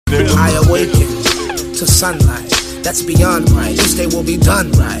I awaken to sunlight. That's beyond right. This day will be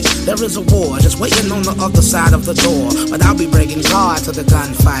done right. There is a war just waiting on the other side of the door, but I'll be breaking guard to the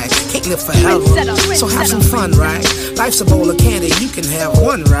gunfight. Can't live forever, so have some fun, right? Life's a bowl of candy, you can have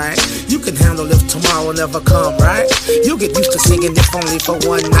one, right? You can handle if tomorrow never come, right? You get used to singing if only for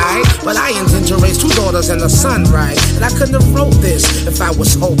one night, but I intend to raise 2 daughters and a son, right? And I couldn't have wrote this if I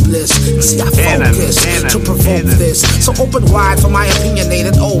was hopeless. And see, I focus to provoke this, so open wide for my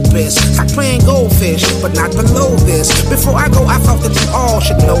opinionated opus. Like playing goldfish, but not below this. Before I go, I thought that you all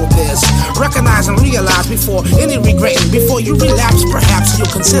should know this. Recognize and realize before any regretting. Before you relapse, perhaps you'll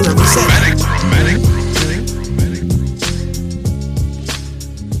consider resetting.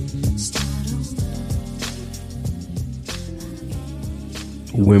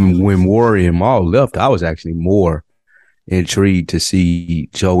 When Warrior and Maul left, I was actually more intrigued to see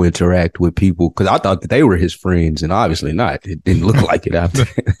Joe interact with people, because I thought that they were his friends, and obviously not. It didn't look like it after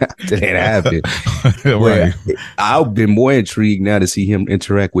that happened. Right. I've been more intrigued now to see him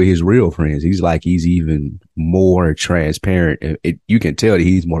interact with his real friends. He's even more transparent. You can tell that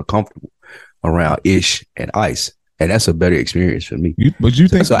he's more comfortable around Ish and Ice, and that's a better experience for me. But you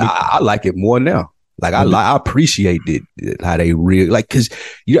think? So I like it more now. Like I appreciate it how they because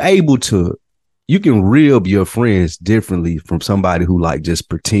you're able to. You can rib your friends differently from somebody who like just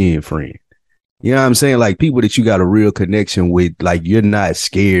pretend friend. You know what I'm saying? Like people that you got a real connection with, like you're not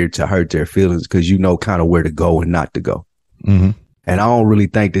scared to hurt their feelings because you know kind of where to go and not to go. Mm-hmm. And I don't really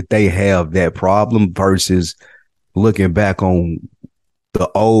think that they have that problem versus looking back on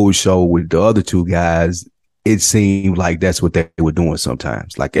the old show with the other 2 guys. It seemed like that's what they were doing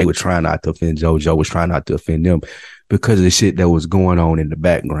sometimes. Like they were trying not to offend Joe. Joe was trying not to offend them because of the shit that was going on in the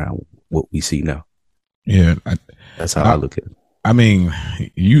background. What we see now. Yeah. That's how I look at it. I mean,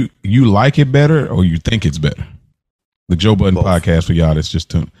 you like it better or you think it's better? The Joe Budden podcast for y'all that's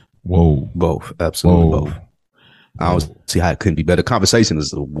just both. Absolutely both. I don't see how it couldn't be better. Conversation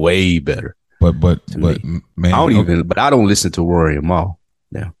is way better. But man, I don't listen to Rory and Maul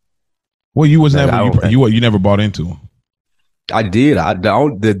now. Well, you never bought into them. I did.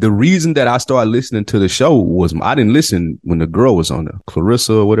 The reason that I started listening to the show was I didn't listen when the girl was on there,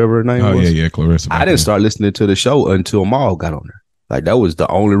 Clarissa or whatever her name was. Yeah, Clarissa. I didn't start listening to the show until Maul got on there. Like that was the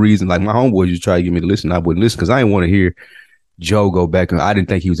only reason. Like my homeboys used to try to get me to listen. I wouldn't listen because I didn't want to hear Joe go back. And I didn't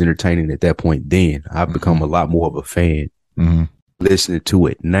think he was entertaining at that point. Then I've become a lot more of a fan listening to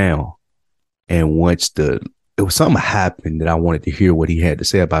it now. And once something happened that I wanted to hear what he had to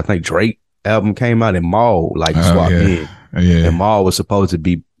say about. I think Drake album came out and Maul swapped in. Yeah. And Maul was supposed to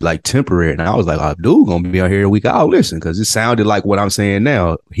be like temporary. And I was like, oh, dude, gonna be out here a week. I'll listen because it sounded like what I'm saying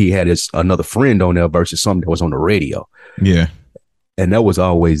now. He had another friend on there versus something that was on the radio. Yeah. And that was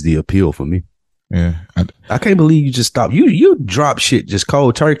always the appeal for me. Yeah. I can't believe you just stopped. You dropped shit just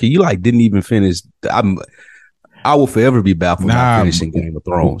cold turkey. You didn't even finish. I will forever be baffled by finishing Game of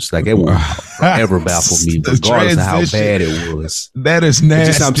Thrones. Like it will forever baffle me, regardless of how bad it was. That is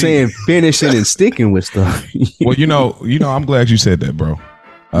nasty. Just, I'm saying finishing and sticking with stuff. Well, I'm glad you said that, bro.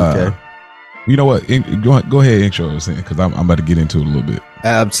 Okay. You know what? Go ahead, intro us in because I'm about to get into it a little bit.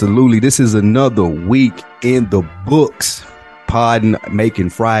 Absolutely. This is another week in the books. Pod making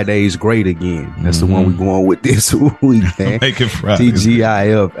Fridays great again. That's the one we're going with this week, man. Making Fridays.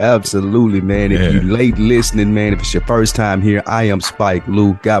 TGIF. Absolutely, man. If you're late listening, man, if it's your first time here, I am Spike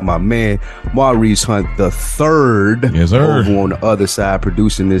Lou. Got my man, Maurice Hunt the third. Yes, sir. Over on the other side,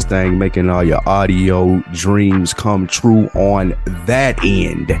 producing this thing, making all your audio dreams come true on that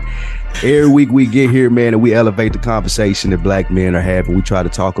end. Every week we get here, man, and we elevate the conversation that black men are having. We try to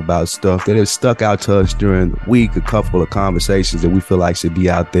talk about stuff that has stuck out to us during the week, a couple of conversations that we feel like should be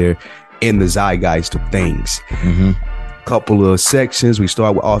out there in the zeitgeist of things. Couple of sections. We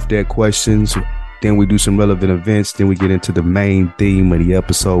start with off-deck questions. Then we do some relevant events. Then we get into the main theme of the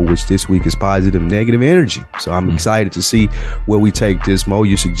episode, which this week is positive, negative energy. So I'm excited to see where we take this. Mo,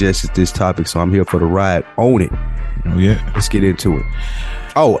 you suggested this topic, so I'm here for the ride. Own it. Oh, yeah. Let's get into it.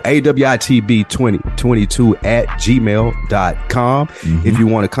 AWITB2022 at gmail.com. If you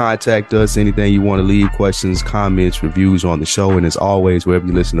want to contact us, anything you want to leave, questions, comments, reviews on the show. And as always, wherever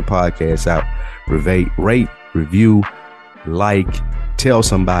you listen to podcasts out, rate, review, like, tell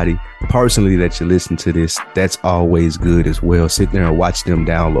somebody personally that you listen to this. That's always good as well. Sit there and watch them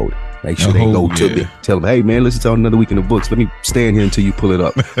download it. Make sure they go to me. Tell them, hey, man, listen to another week in the books. Let me stand here until you pull it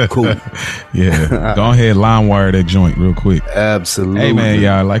up. Cool. Yeah. Go ahead, line wire that joint real quick. Absolutely. Hey, man,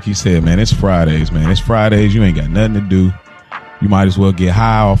 y'all, like you said, man, it's Fridays, man. It's Fridays. You ain't got nothing to do. You might as well get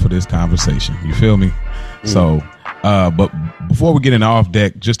high off of this conversation. You feel me? So, but before we get into off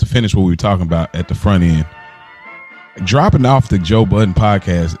deck, just to finish what we were talking about at the front end, dropping off the Joe Budden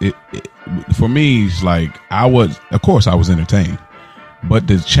podcast, it for me is like of course I was entertained, but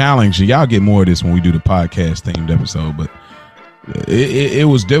the challenge, and y'all get more of this when we do the podcast themed episode, but it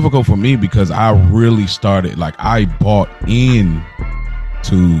was difficult for me because I really started, like, I bought in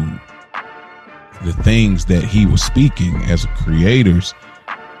to the things that he was speaking as creators,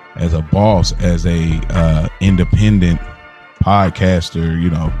 as a boss, as a independent podcaster,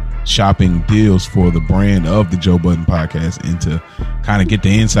 you know, shopping deals for the brand of the Joe Budden podcast, and to kind of get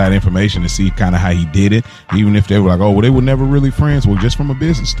the inside information to see kind of how he did it, even if they were like, oh, well, they were never really friends. Well, just from a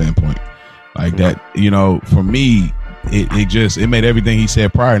business standpoint, like that, you know, for me, it made everything he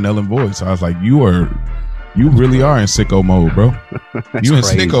said prior null and void. So I was like, you really are in sicko mode, bro. You in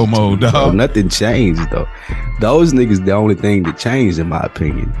sicko mode, dog. Bro, nothing changed though. Those niggas, the only thing that changed, in my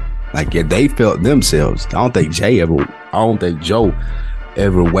opinion. Like, yeah, they felt themselves. I don't think Joe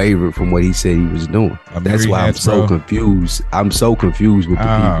ever wavered from what he said he was doing. That's why I'm so confused. I'm so confused with the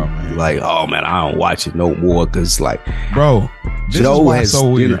people. Man. Like, oh man, I don't watch it no more because, like, bro, Joe has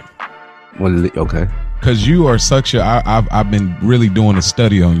so weird. Okay. Because you are such a. I've been really doing a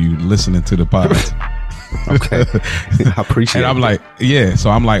study on you, listening to the podcast. Okay, I appreciate it. And I'm like, yeah.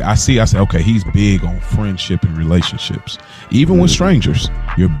 So I'm like, I say, okay, he's big on friendship and relationships, even with strangers.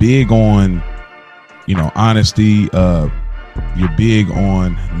 You're big on, you know, honesty. You're big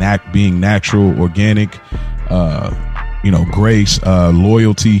on being natural, organic. You know, grace,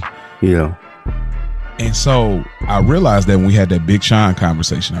 loyalty. Yeah. And so I realized that when we had that Big Sean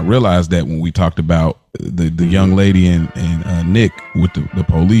conversation, I realized that when we talked about the young lady and Nick with the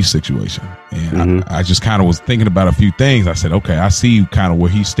police situation, and I just kind of was thinking about a few things. I said, okay, I see kind of where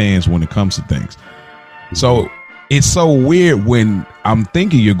he stands when it comes to things. So it's so weird when I'm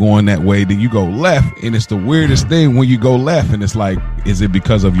thinking you're going that way, then you go left, and it's the weirdest thing when you go left, and it's like, is it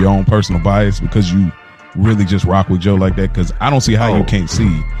because of your own personal bias, because you really just rock with Joe like that? Because I don't see how you can't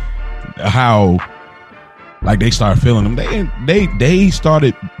see how. Like, they started feeling them. They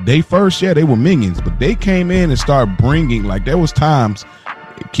started, they were minions, but they came in and started bringing, like, there was times,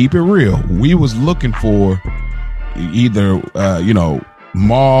 keep it real, we was looking for either, you know,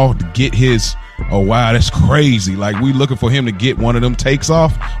 Maul to get his, oh, wow, that's crazy. Like, we looking for him to get one of them takes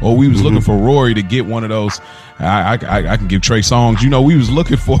off, or we was looking for Rory to get one of those, I can give Trey songs. You know, we was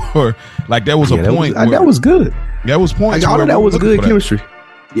looking for, like, there was a point. That was good. That was points. Like, that was good chemistry.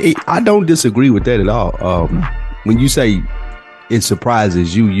 I don't disagree with that at all. When you say it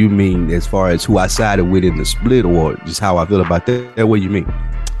surprises you, you mean as far as who I sided with in the split, or just how I feel about that? That's what you mean?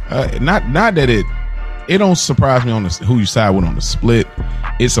 Not that it don't surprise me on who you side with on the split.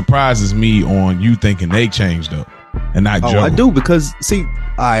 It surprises me on you thinking they changed up and not Joe. I do, because see,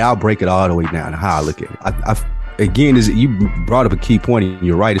 I'll break it all the way down to how I look at it. Again, you brought up a key point, and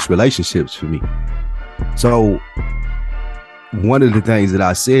you're right. It's relationships for me. So one of the things that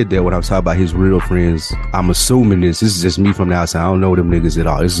I said there when I was talking about his real friends, I'm assuming this is just me from the outside. I don't know them niggas at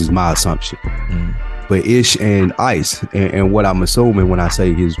all. This is my assumption. But Ish and Ice, and what I'm assuming when I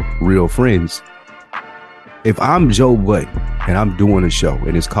say his real friends, if I'm Joe Budden and I'm doing a show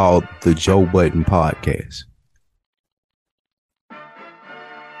and it's called the Joe Budden Podcast,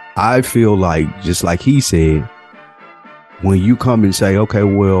 I feel like, just like he said, when you come and say, okay,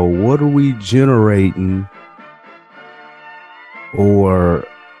 well, what are we generating? Or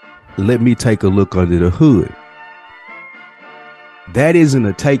let me take a look under the hood. That isn't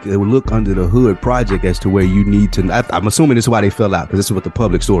a take a look under the hood project as to where you need to. I'm assuming this is why they fell out, because this is what the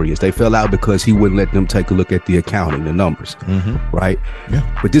public story is. They fell out because he wouldn't let them take a look at the accounting, the numbers, right?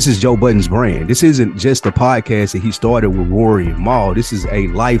 Yeah. But this is Joe Budden's brand. This isn't just a podcast that he started with Rory and Maul. This is a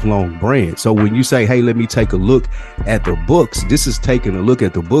lifelong brand. So when you say, hey, let me take a look at the books, this is taking a look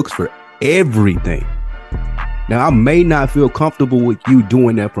at the books for everything. Now, I may not feel comfortable with you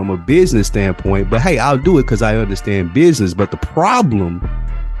doing that from a business standpoint, but hey, I'll do it because I understand business. But the problem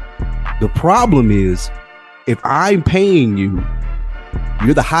is, if I'm paying you,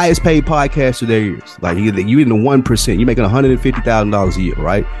 you're the highest paid podcaster there is. Like, you're in the 1%. You're making $150,000 a year,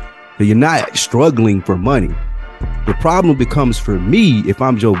 right? So you're not struggling for money. The problem becomes for me, if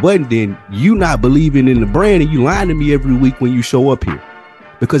I'm Joe Budden, then you not believing in the brand and you lying to me every week when you show up here.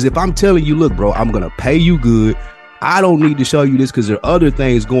 Because if I'm telling you, look, bro, I'm going to pay you good. I don't need to show you this because there are other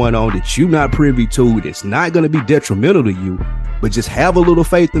things going on that you're not privy to. That's not going to be detrimental to you, but just have a little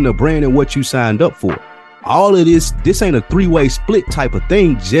faith in the brand and what you signed up for. All of this ain't a three-way split type of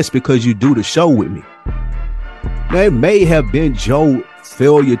thing just because you do the show with me. Now, it may have been Joe's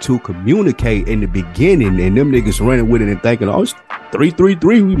failure to communicate in the beginning and them niggas running with it and thinking, oh, it's 3-3-3.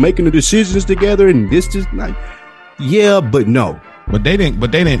 We making the decisions together and this just like, yeah, but no. But they didn't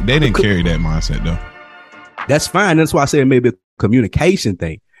carry that mindset though. That's fine. That's why I said maybe a communication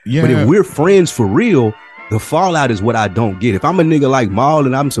thing. Yeah. But if we're friends for real, the fallout is what I don't get. If I'm a nigga like Maul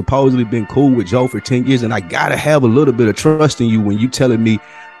and I'm supposedly been cool with Joe for 10 years and I gotta have a little bit of trust in you when you telling me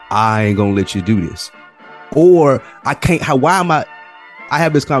I ain't gonna let you do this. Or I can't, I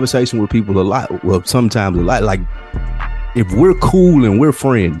have this conversation with people a lot. Well, sometimes a lot. Like, if we're cool and we're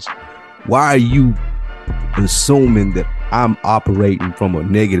friends, why are you assuming that I'm operating from a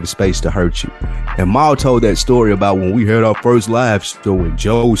negative space to hurt you? And Maul told that story about when we heard our first live show and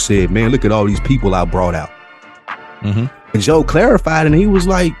Joe said, man, look at all these people I brought out. Mm-hmm. And Joe clarified and he was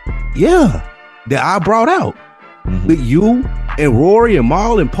like, yeah, that I brought out. Mm-hmm. With you and Rory and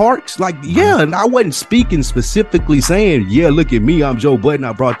Maul and Parks, like, yeah. And I wasn't speaking specifically saying, yeah, look at me, I'm Joe Budden,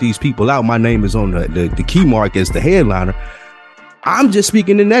 I brought these people out, my name is on the key mark as the headliner. I'm just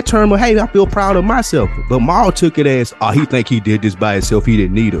speaking in that term of, hey, I feel proud of myself. But Maul took it as, oh, he think he did this by himself, he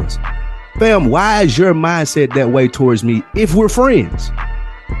didn't need us. Fam, why is your mindset that way towards me if we're friends?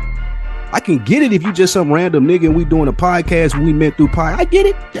 I can get it if you just some random nigga and we doing a podcast, we met through I get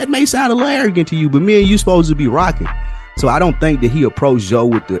it. That may sound a little arrogant to you, but me and you supposed to be rocking. So I don't think that he approached Joe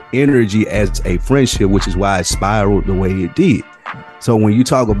with the energy as a friendship, which is why it spiraled the way it did. So when you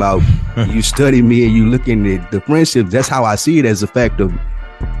talk about you study me and you looking at the friendship, that's how I see it, as a fact of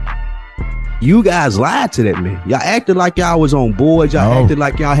you guys lied to that man. Y'all acted like y'all was on board. Y'all acted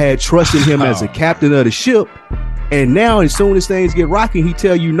like y'all had trust in him as a captain of the ship. And now, as soon as things get rocking, he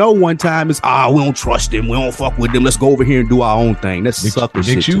tell you no one time is, we don't trust him. We don't fuck with them. Let's go over here and do our own thing. That's sucker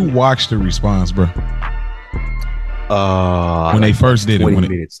shit. Did you watch the response, bro? When they first did it. 20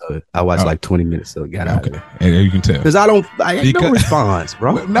 minutes. I watched like 20 minutes. So it got out of there. And you can tell. Because I had no response,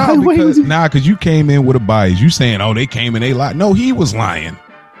 bro. Because you came in with a bias. You saying, they came and they lied. No, he was lying.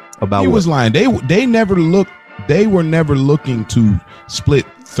 About he what? Was lying. They were never looking to split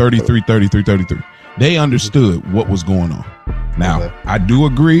 33. They understood what was going on. Now, I do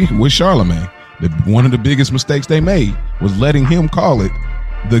agree with Charlemagne that one of the biggest mistakes they made was letting him call it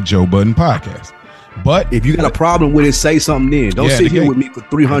the Joe Budden podcast. But if you got a problem with it, say something then. Don't sit here with me for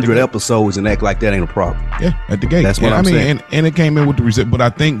 300 episodes and act like that ain't a problem. Yeah, at the gate. That's what I'm saying. And it came in with the result. But I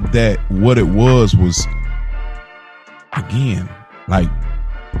think that what it was, again, like,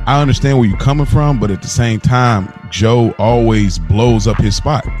 I understand where you're coming from, but at the same time, Joe always blows up his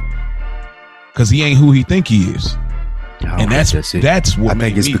spot. Because he ain't who he think he is. And that's what I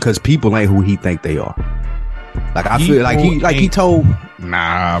think it's because people ain't who he think they are. Like, I feel like he told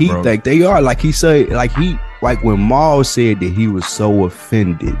he bro. Think they are. Like he said, like when Maul said that he was so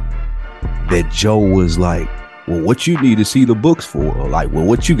offended that Joe was like, well, what you need to see the books for? Or like, well,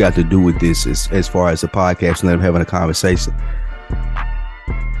 what you got to do with this as far as the podcast and them having a conversation?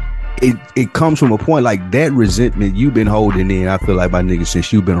 It comes from a point like that resentment you've been holding in, I feel like, my nigga,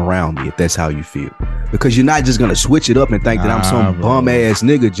 since you've been around me, if that's how you feel. Because you're not just going to switch it up and think that I'm some bum ass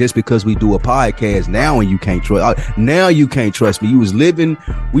nigga just because we do a podcast now and you can't trust. Now you can't trust me.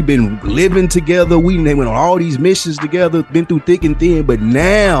 We've been living together. We went on all these missions together, been through thick and thin, but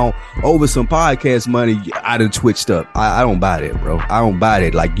now over some podcast money, I done switched up. I don't buy that, bro. I don't buy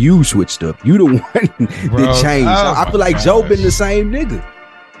that. Like, you switched up. You the one that changed. I feel like Joe been the same nigga.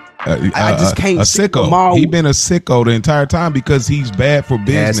 I just can't. A sicko. He been a sicko the entire time because he's bad for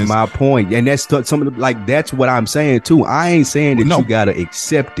business. That's my point, and that's some of the, like, that's what I'm saying too. I ain't saying that you gotta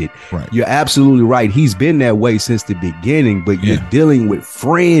accept it. Right. You're absolutely right. He's been that way since the beginning, but you're dealing with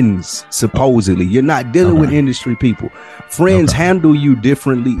friends. Supposedly, you're not dealing with industry people. Friends handle you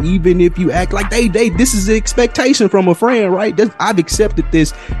differently, even if you act like they. This is the expectation from a friend, right? I've accepted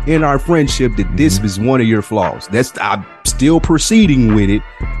this in our friendship that this is one of your flaws. I'm still proceeding with it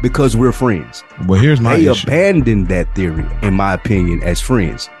because we're friends. Well, here's my issue. They abandoned that theory, in my opinion, as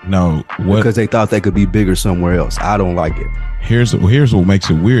friends. No, because they thought they could be bigger somewhere else. I don't like it. Here's what makes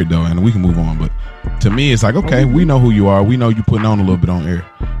it weird, though, and we can move on. But to me, it's like, okay, we know who you are. We know you putting on a little bit on air.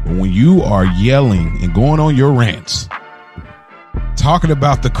 But when you are yelling and going on your rants, talking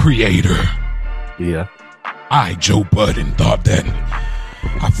about the creator, I, Joe Budden, thought that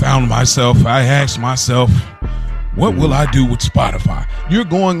I asked myself, what will I do with Spotify? You're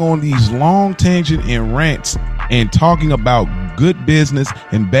going on these long tangent and rants and talking about good business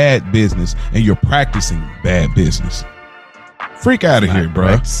and bad business, and you're practicing bad business. Freak out of here,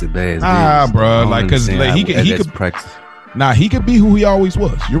 bro. Bro. Like, because he could practice. He could be who he always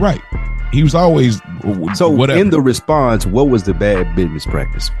was. You're right. He was always whatever. In the response, what was the bad business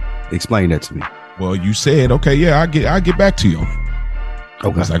practice? Explain that to me. Well, you said, okay, I'll get back to you on it.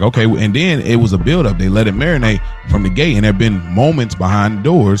 Okay. It's like, okay, and then it was a build-up. They let it marinate from the gate, and there have been moments behind the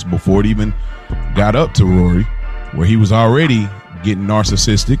doors before it even got up to Rory where he was already getting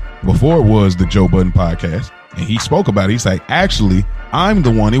narcissistic before it was the Joe Budden podcast, and he spoke about it. He's like, actually, I'm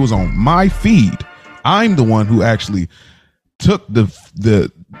the one. It was on my feed. I'm the one who actually took the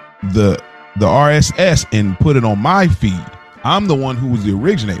RSS and put it on my feed. I'm the one who was the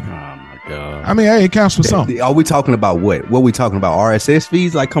originator. I mean, hey, it counts for something. Are we talking about what? What are we talking about? RSS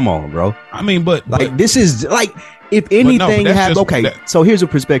feeds? Like, come on, bro. I mean, but this is like, if anything happens, okay. So here's a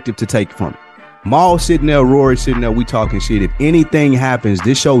perspective to take from it. Maul sitting there, Rory sitting there, we talking shit. If anything happens,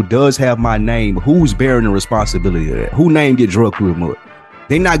 this show does have my name. Who's bearing the responsibility of that? Who name get drugged through the mud?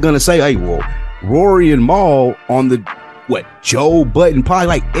 They're not gonna say, hey, well, Rory and Maul on the Joe Budden pod.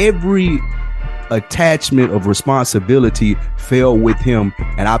 Like, every attachment of responsibility fell with him,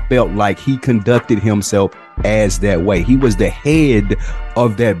 and I felt like he conducted himself as that way. He was the head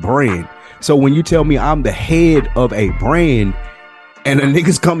of that brand. So when you tell me I'm the head of a brand and a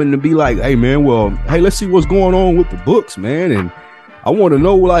nigga's coming to be like, hey man, well, hey, let's see what's going on with the books, man, and I want to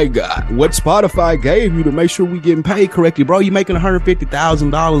know like what Spotify gave you to make sure we getting paid correctly. Bro, you making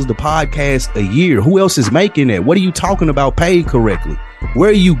 $150,000 the podcast a year. Who else is making that? What are you talking about paid correctly? Where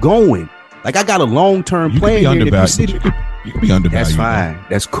are you going? Like, I got a long-term plan here. You can be undervalued. That's fine.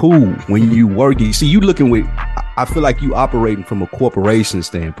 That's cool. When you work, you see, you looking with, I feel like you operating from a corporation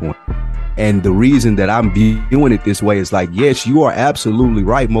standpoint. And the reason that I'm viewing it this way is like, yes, you are absolutely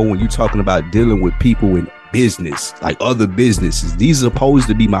right, Mo, when you're talking about dealing with people in business, like other businesses. These are supposed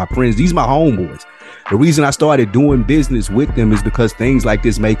to be my friends. These are my homeboys. The reason I started doing business with them is because things like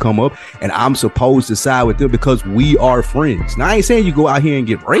this may come up, and I'm supposed to side with them because we are friends. Now, I ain't saying you go out here and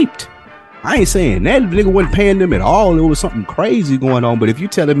get raped. I ain't saying that. The nigga wasn't paying them at all. There was something crazy going on. But if you're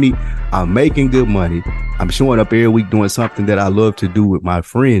telling me I'm making good money, I'm showing up every week doing something that I love to do with my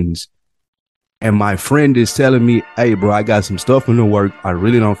friends, and my friend is telling me, hey, bro, I got some stuff in the work. I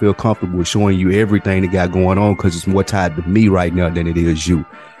really don't feel comfortable with showing you everything that got going on because it's more tied to me right now than it is you.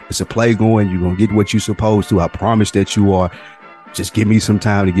 It's a play going. You're going to get what you're supposed to. I promise that you are. Just give me some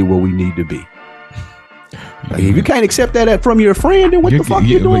time to get where we need to be. Like, if you can't accept that from your friend, then what the fuck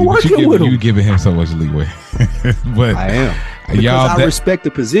you doing working with him? You giving him so much leeway. But I am. Because I respect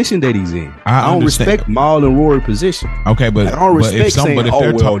the position that he's in. I don't respect Maul and Rory's position. Okay, but I don't respect saying,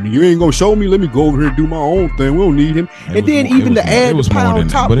 you ain't gonna show me. Let me go over here and do my own thing. We don't need him. And then even to add the pile on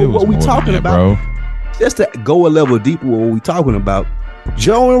top of what we talking about, just to go a level deeper with what we talking about,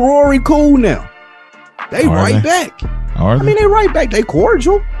 Joe and Rory cool now. They right back. I mean, they right back. They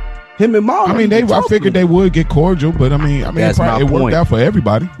cordial. Him and Maul. I mean, I figured they would get cordial, but I mean, it worked out for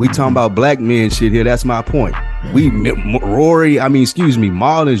everybody. We talking about black men shit here. That's my point. Yeah.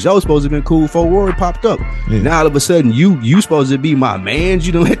 Maul and Joe supposed to have been cool before Rory popped up. Yeah. Now all of a sudden, you supposed to be my man.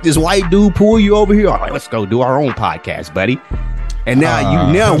 You don't let this white dude pull you over here. All right, let's go do our own podcast, buddy. And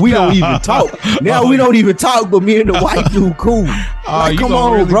now we don't even talk. Now we don't even talk, but me and the white dude cool. Like, come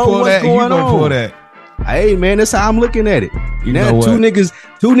on, really bro, what's going on? Pull that. Hey man, that's how I'm looking at it. Now two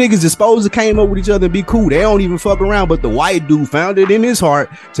niggas supposed to came up with each other and be cool. They don't even fuck around, but the white dude found it in his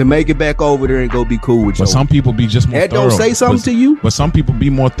heart to make it back over there and go be cool with you. But some people be just more thorough. Don't say something to you. But some people be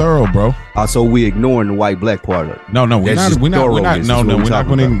more thorough, bro. So we ignoring the white black part of it. No, we're not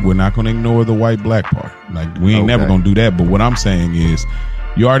gonna ignore the white black part. Like, we ain't never gonna do that. But what I'm saying is,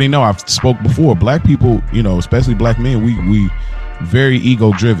 you already know, I've spoke before. Black people, especially black men, we very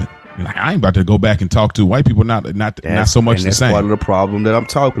ego driven. Like, I ain't about to go back and talk to white people. Not so much the same. That's part of the problem that I'm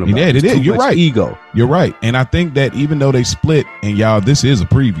talking about. Yeah, it is. You're right. Ego. You're right. And I think that even though they split, and y'all, this is a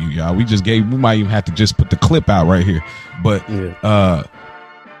preview, y'all. We might even have to just put the clip out right here. But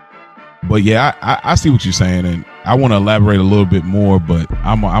yeah, I see what you're saying, and I want to elaborate a little bit more. But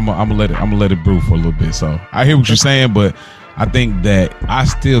I'm gonna let it brew for a little bit. So I hear what you're saying, but I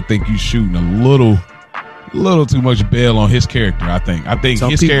still think you shooting a little too much bail on his character. I think some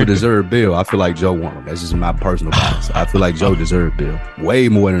his people character deserve bail. I feel like Joe won him. That's just my personal bias. I feel like Joe deserved bail way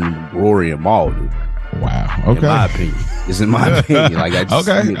more than Rory and Maul do. Wow. Okay. In my opinion. It's in my opinion. Like, I just,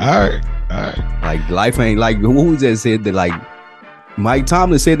 okay. All right. Like, life ain't like, who was that said that, like, Mike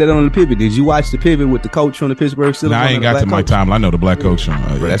Tomlin said that on the pivot. Did you watch the pivot with the coach from the Pittsburgh Steelers? No, I ain't got to Mike Tomlin. I know the black coach from.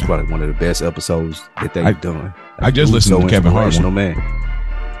 Bro, that's probably one of the best episodes that they've done. I just listened to Kevin Hart. Man.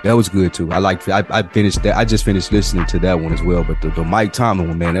 That was good too. I finished that. I just finished listening to that one as well. But the Mike Tomlin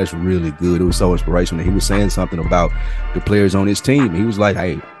one, man, that's really good. It was so inspirational. He was saying something about the players on his team. He was like,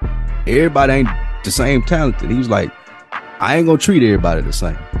 hey, everybody ain't the same talented. He was like, I ain't gonna treat everybody the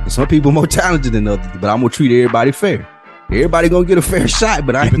same. Some people more talented than others, but I'm gonna treat everybody fair. Everybody gonna get a fair shot,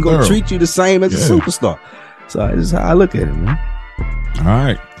 but I ain't gonna treat you the same as a superstar. So this is how I look at it, man. All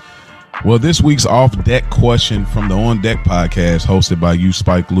right. Well, this week's Off Deck question from the On Deck podcast, hosted by you,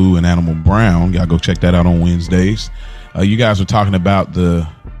 Spike Lou, and Animal Brown. Y'all go check that out on Wednesdays. You guys were talking about the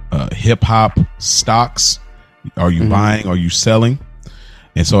hip hop stocks. Are you buying? Are you selling?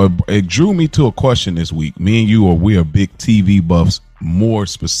 And so it drew me to a question this week. Me and you we are big TV buffs, more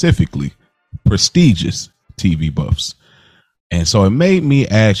specifically prestigious TV buffs. And so it made me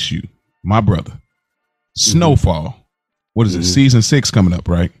ask you, my brother, Snowfall. What is it? Season 6 coming up,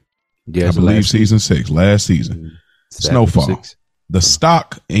 right? Yeah, I believe season 6, last season. Snowfall. 6. The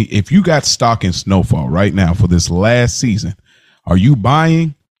stock, if you got stock in Snowfall right now for this last season, are you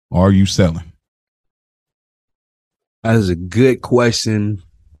buying or are you selling? That is a good question.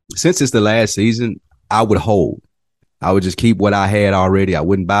 Since it's the last season, I would hold. I would just keep what I had already. I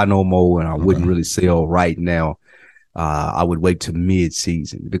wouldn't buy no more, and I wouldn't really sell right now. I would wait till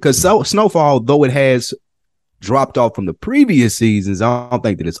mid-season because Snowfall, though it has dropped off from the previous seasons, I don't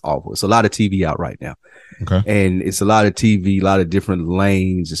think that it's awful. It's a lot of TV out right now. Okay. And it's a lot of TV, a lot of different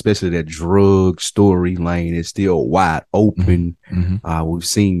lanes, especially that drug story lane is still wide open. We've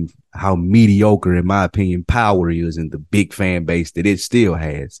seen how mediocre, in my opinion, Power is and the big fan base that it still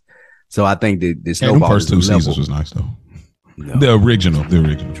has. So I think that this the first 2 seasons was nice though. No. The original.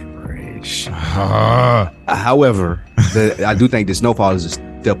 Trash. However, I do think the Snowfall is a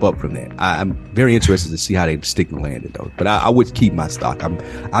step up from that. I'm very interested to see how they stick and land it though. But I would keep my stock.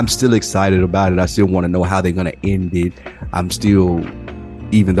 I'm still excited about it. I still want to know how they're gonna end it. I'm still,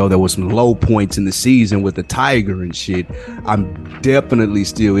 even though there was some low points in the season with the tiger and shit, I'm definitely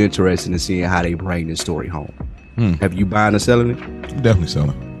still interested in seeing how they bring this story home. Have you buying or selling it? Definitely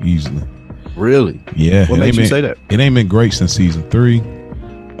selling, easily. Really? Yeah. What makes you say that? It ain't been great since season 3.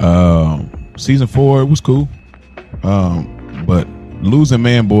 Season 4, it was cool. But losing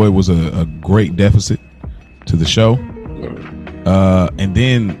Man Boy was a great deficit to the show. And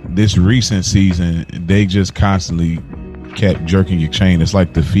then this recent season, they just constantly kept jerking your chain. It's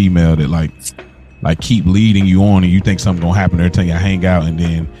like the female that like keep leading you on, and you think something's gonna happen every time you hang out, and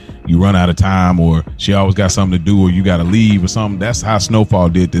then you run out of time, or she always got something to do, or you gotta leave or something. That's how Snowfall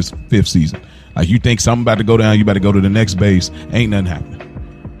did this 5th season. Like, you think something about to go down, you better go to the next base. Ain't nothing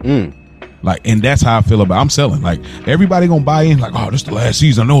happening. Like, and that's how I feel about. I'm selling. Like, everybody gonna buy in. Like, oh, this the last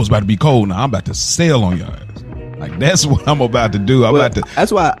season. I know it's about to be cold. Now I'm about to sail on your ass. Like, that's what I'm about to do.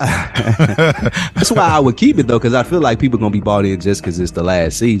 That's why. That's why I would keep it though, because I feel like people gonna be bought in just because it's the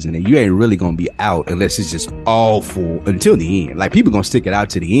last season, and you ain't really gonna be out unless it's just awful until the end. Like, people gonna stick it out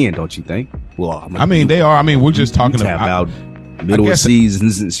to the end, don't you think? Well, I mean, they are. I mean, we're just talking about middle of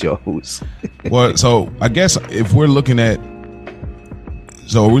seasons and shows. Well, so I guess if we're looking at,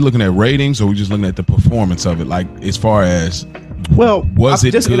 so are we looking at ratings, or are we just looking at the performance of it? Like, as far as, well, was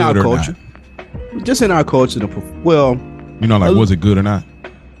it good or culture? not? Just in our culture, like, was it good or not?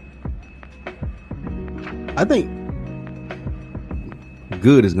 I think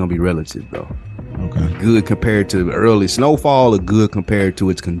good is going to be relative, though. Okay. Good compared to early Snowfall, or good compared to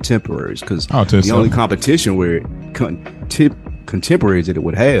its contemporaries, because the only competition where contemporaries that it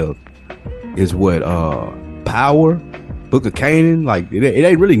would have is what Power, Book of Canaan. Like, it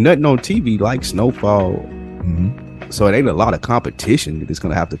ain't really nothing on TV like Snowfall. So it ain't a lot of competition that it's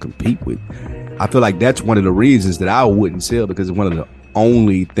going to have to compete with. I feel like that's one of the reasons that I wouldn't sell, because it's one of the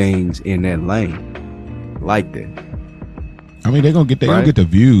only things in that lane like that. I mean, they're gonna get the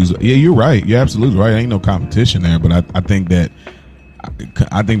views. Yeah, you're right. You're absolutely right. Ain't no competition there, but I think they're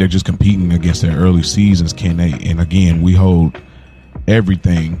just competing against their early seasons. Can they? And again, we hold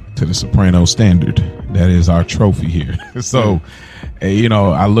everything to the Soprano standard. That is our trophy here. So,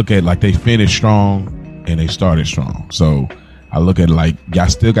 I look at, like, they finished strong and they started strong. So I look at it like, y'all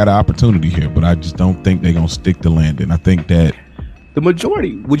still got an opportunity here, but I just don't think they're going to stick the landing. I think that would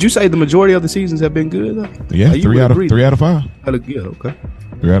you say the majority of the seasons have been good, though? Yeah, 3 out of 5. Yeah, okay.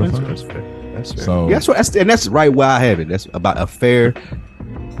 3 out of 5. That's fair. That's fair. So, that's right where I have it. That's about a fair,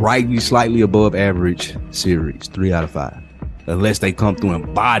 slightly above average series. 3 out of 5. Unless they come through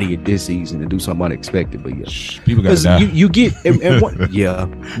and body it this season and do something unexpected, but yeah, people got to die. You get,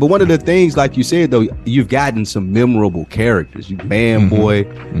 but one of the things, like you said though, you've gotten some memorable characters. You Man Boy,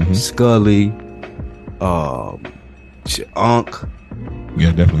 Scully, Unc,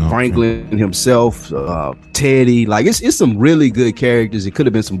 yeah, definitely Franklin himself, Teddy. Like, it's some really good characters. It could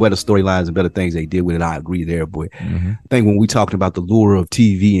have been some better storylines and better things they did with it. I agree there, boy. I think when we talked about the lure of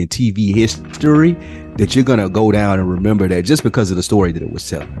TV and TV history, that you're gonna go down and remember that just because of the story that it was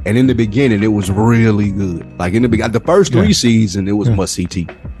telling. And in the beginning, it was really good. Like, in the first 3 seasons, it was must see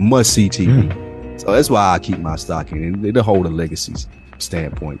TV. So that's why I keep my stock in, and it'll hold a legacy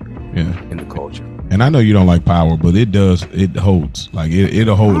standpoint in the culture. And I know you don't like Power, but it holds. Like,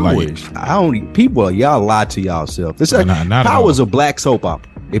 it'll hold. Y'all lie to yourself. It's Power's a black soap opera.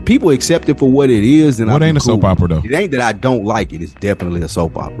 If people accept it for what it is, then what ain't a soap opera though? It ain't that I don't like it. It's definitely a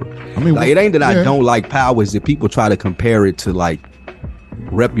soap opera. I mean, like, it ain't that I don't like Power. Is that people try to compare it to like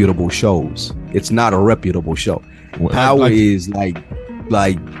reputable shows. It's not a reputable show. Power is like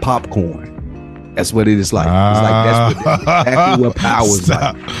popcorn. That's what it is like. It's like that's exactly what Power's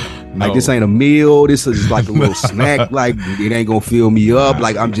like. No. Like, this ain't a meal. This is like a little snack. Like, it ain't gonna fill me up.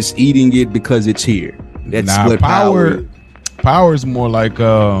 Like, I'm just eating it because it's here. That's what Power is. Power is more like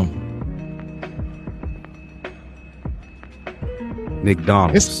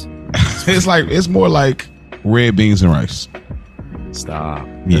McDonald's. It's more like red beans and rice. Stop.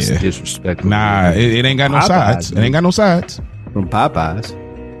 That's disrespectful. Nah, it ain't got no sides. It ain't got no sides. From Popeyes.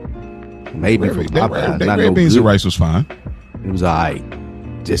 Maybe from Popeyes. Red beans and rice was fine. It was alright.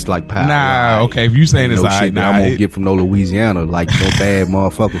 Just like Power. Nah, okay. If you saying it's alright, I'm gonna get from no Louisiana, like no bad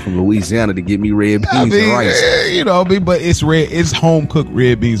motherfucker from Louisiana to get me red beans and rice. You know, but it's it's home cooked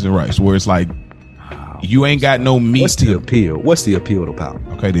red beans and rice, where it's like you ain't got no meat. What's the appeal? What's the appeal to Power?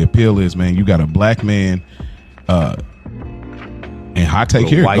 Okay, the appeal is, man, you got a black man, and hot take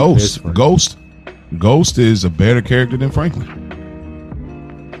here, Ghost is a better character than Franklin.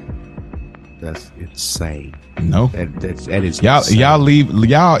 That's insane. No, that is y'all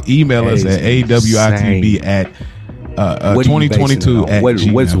email us at awitb at 2022 at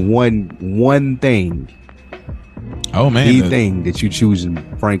what's one thing? Oh man, the thing that you choosing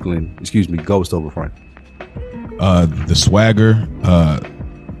Ghost over Franklin? The swagger.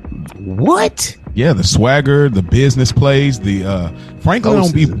 What? Yeah, the swagger, the business plays, the Franklin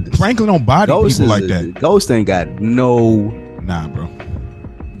don't body Ghost people like that. Ghost ain't got no. Nah, bro.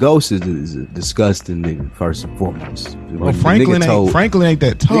 Ghost is a disgusting nigga first and foremost. Well, Franklin ain't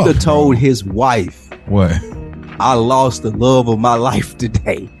that tough. Nigga told his wife, "What? I lost the love of my life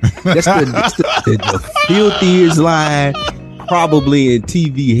today." That's the filthiest line probably in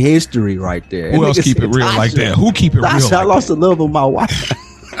TV history right there. Who else keep it real like that? Who keep it real? I lost the love of my wife.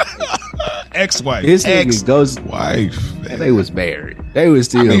 Ex-wife. His nigga Ghost's wife. They was married. They was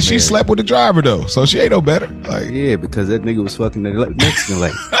still. I mean, she slept with the driver though, so she ain't no better. Like, yeah, because that nigga was fucking the Mexican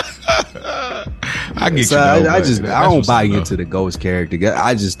lady. I get so you. I don't buy into the Ghost character.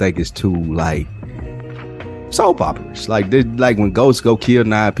 I just think it's too like soap operas. Like when Ghosts go kill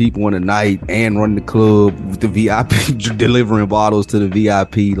 9 people in a night and run the club with the VIP, delivering bottles to the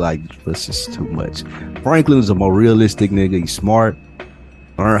VIP. Like, that's just too much. Franklin's a more realistic nigga. He's smart.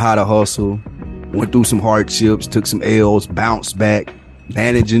 Learned how to hustle. Went through some hardships. Took some L's. Bounced back.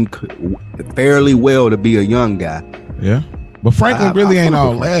 Managing fairly well to be a young guy. Yeah. But Franklin really ain't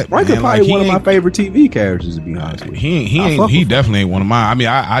all that. Franklin probably one of my favorite TV characters, to be honest with you. He definitely ain't one of mine. I mean,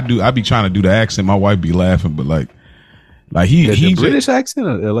 I be trying to do the accent. My wife be laughing, but like he British accent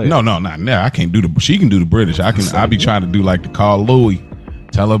or LA? No, not now. I can't do she can do the British. I be trying to do like the call Louis,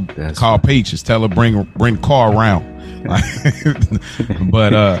 tell her call Peaches, tell her bring the car around.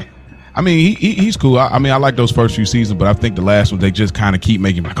 But I mean, he's cool. I mean, I like those first few seasons, but I think the last one they just kind of keep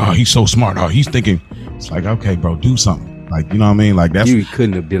making like, oh, he's so smart. Oh, he's thinking. It's like, okay, bro, do something. Like, you know what I mean? Like, that's you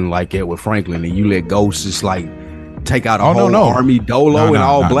couldn't have been like that with Franklin, and you let Ghost just like take out a whole army dolo in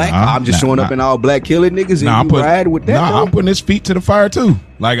all black. I'm just showing up in all black, killing niggas, and you ride with that. I'm putting his feet to the fire too.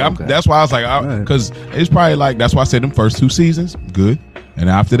 Like, that's why I was like, because it's probably like that's why I said them first 2 seasons good, and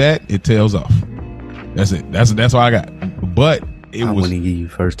after that it tails off. That's it. That's all I got. But I wouldn't give you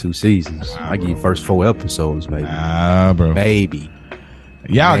first 2 seasons. I give you first 4 episodes, maybe. Bro, baby.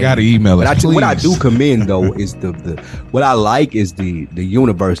 Y'all got to email us. What I do commend though is the what I like is the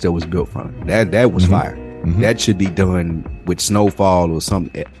universe that was built from it. That was fire. Mm-hmm. That should be done with Snowfall or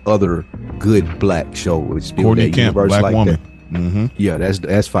some other good black show. Which build that Camp, universe Black like Woman. that. Mm-hmm. Yeah,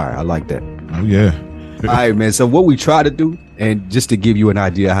 that's fire. I like that. Oh yeah. All right, man. So what we try to do, and just to give you an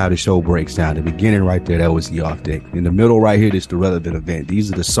idea how the show breaks down, the beginning right there, that was the off deck. In the middle right here, this the relevant event.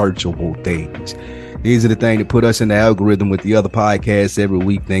 These are the searchable things. These are the things that put us in the algorithm with the other podcasts every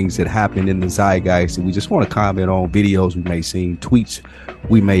week, things that happen in the zeitgeist. And we just want to comment on videos we may see, tweets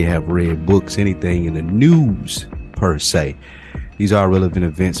we may have read, books, anything in the news per se. These are relevant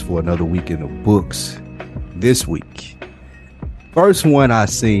events for another week in the books this week. First one I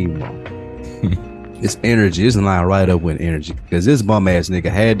seen, it's energy. It's in line right up with energy, because this bum ass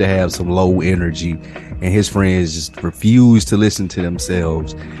nigga had to have some low energy, and his friends just refused to listen to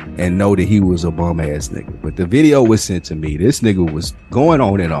themselves and know that he was a bum ass nigga. But the video was sent to me. This nigga was going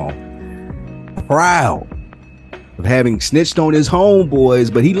on and on, proud of having snitched on his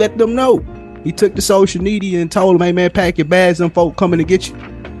homeboys, but he let them know. He took to social media and told them, hey man, pack your bags, them folk coming to get you.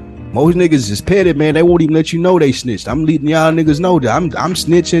 Most niggas is petty, man. They won't even let you know they snitched. I'm letting y'all niggas know that I'm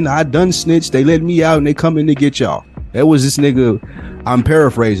snitching. I done snitched. They let me out and they coming to get y'all. That was this nigga. I'm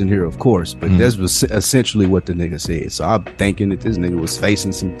paraphrasing here, of course, but that was essentially what the nigga said. So I'm thinking that this nigga was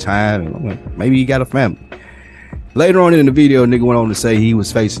facing some time, and I'm like, maybe he got a family. Later on in the video, nigga went on to say he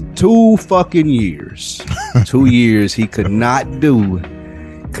was facing 2 fucking years. 2 years he could not do.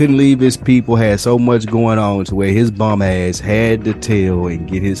 Couldn't leave his people, had so much going on to where his bum ass had to tell and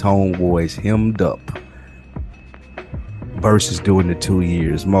get his homeboys hemmed up. Versus doing the 2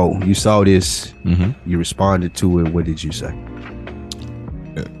 years. Mo, you saw this, you responded to it. What did you say?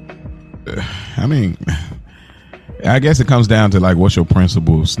 I mean, I guess it comes down to like, what's your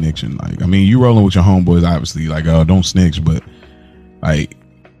principle of snitching? Like, I mean, you rolling with your homeboys, obviously, like, oh, don't snitch, but like,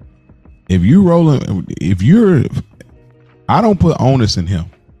 if you rolling, I don't put onus in him.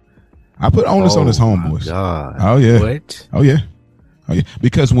 I put onus on his homeboys. Oh yeah. What? Oh yeah. Oh yeah.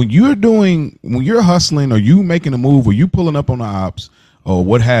 Because when you're hustling or you making a move or you pulling up on the ops or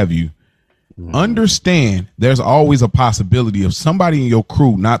what have you, understand there's always a possibility of somebody in your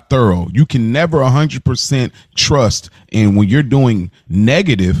crew not thorough. You can never 100% trust. And when you're doing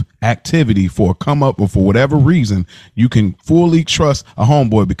negative activity for a come up or for whatever reason, you can fully trust a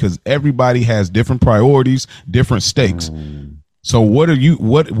homeboy because everybody has different priorities, different stakes. So what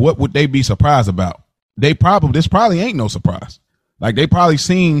would they be surprised about? This probably ain't no surprise. Like, they probably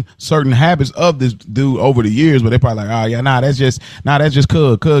seen certain habits of this dude over the years, but they probably like, oh yeah, that's just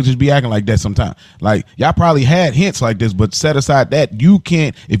cuz just be acting like that sometimes. Like, y'all probably had hints like this, but set aside that,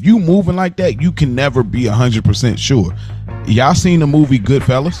 if you moving like that, you can never be 100% sure. Y'all seen the movie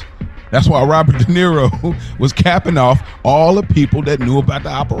Goodfellas? That's why Robert De Niro was capping off all the people that knew about the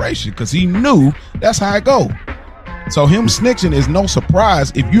operation, because he knew that's how it go. So him snitching is no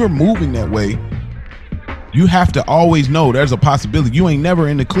surprise. If you're moving that way, you have to always know there's a possibility. You ain't never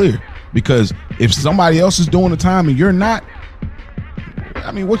in the clear, because if somebody else is doing the time and you're not,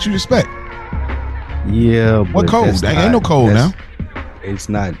 I mean, what you expect? Yeah. What code? There ain't no code now. It's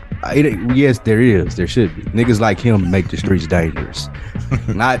not. Yes, there is. There should be. Niggas like him make the streets dangerous.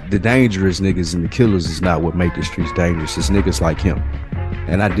 Not the dangerous niggas and the killers is not what make the streets dangerous. It's niggas like him.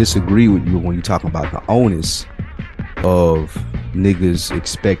 And I disagree with you when you're talking about the onus of niggas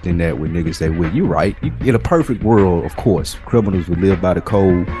expecting that with niggas they with. You right. In a perfect world, of course, criminals would live by the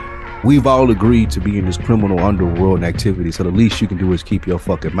code. We've all agreed to be in this criminal underworld and activity, so the least you can do is keep your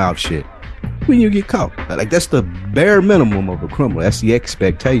fucking mouth shut when you get caught. Like, that's the bare minimum of a criminal. That's the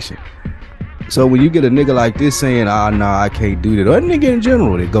expectation. So when you get a nigga like this saying, nah, I can't do that, or a nigga in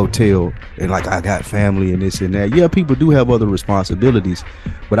general that go tell, and like, I got family and this and that. Yeah, people do have other responsibilities,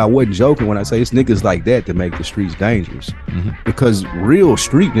 but I wasn't joking when I say it's niggas like that that make the streets dangerous. Because real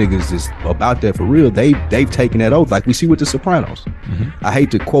street niggas is about that for real. They've taken that oath, like we see with the Sopranos. I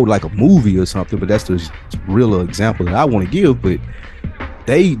hate to quote like a movie or something, but that's the real example that I want to give. But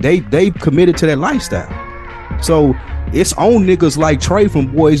they committed to that lifestyle. So it's on niggas like Trey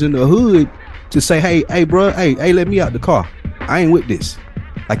from Boys in the Hood to say, hey, bro, hey, let me out the car. I ain't with this.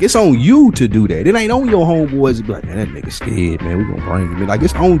 Like, it's on you to do that. It ain't on your homeboys to be like, man, that nigga scared, man. We gonna bring him in. Like,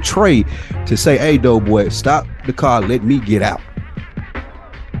 it's on Trey to say, hey, dope boy, stop the car. Let me get out.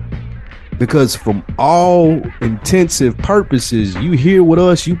 Because from all intensive purposes, you here with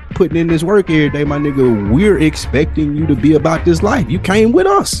us, you putting in this work every day, my nigga. We're expecting you to be about this life. You came with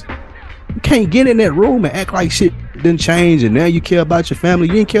us. You can't get in that room and act like shit didn't change and now you care about your family.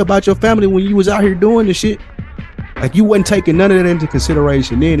 You didn't care about your family when you was out here doing this shit. Like, you wasn't taking none of that into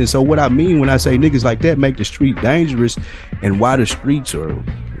consideration then. And so what I mean when I say niggas like that make the street dangerous, and why the streets or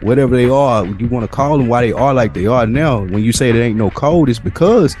whatever they are, you want to call them, why they are like they are now, when you say there ain't no code, it's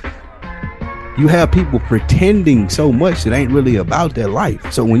because you have people pretending so much that ain't really about their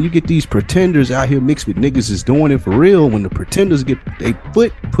life. So when you get these pretenders out here mixed with niggas is doing it for real, when the pretenders get their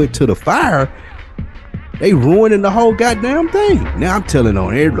foot put to the fire, they ruining the whole goddamn thing. Now I'm telling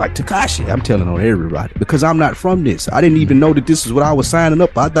on everybody, like Tekashi, I'm telling on everybody, because I'm not from this. I didn't even know that this is what I was signing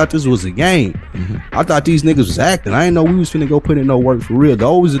up. I thought this was a game. I thought these niggas was acting. I didn't know we was finna go put in no work for real.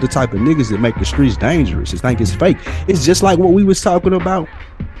 Those are the type of niggas that make the streets dangerous. It's think it's fake. It's just like what we was talking about.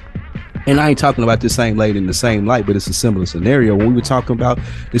 And I ain't talking about the same lady in the same light, but it's a similar scenario when we were talking about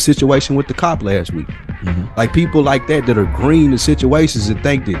the situation with the cop last week. Like, people like that are green to situations and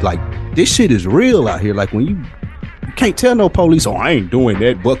think that, like, this shit is real out here. Like, when you can't tell no police, oh, I ain't doing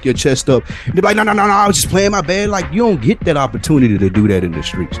that, buck your chest up. And they're like, no, I was just playing my bad. Like, you don't get that opportunity to do that in the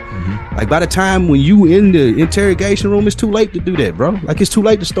streets. Like, by the time when you in the interrogation room, it's too late to do that, bro. Like, it's too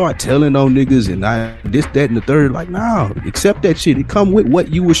late to start telling on niggas and this, that, and the third. Like, no, accept that shit. It come with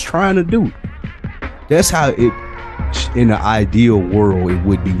what you was trying to do. That's how it, in the ideal world, it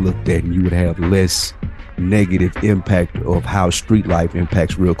would be looked at, and you would have less negative impact of how street life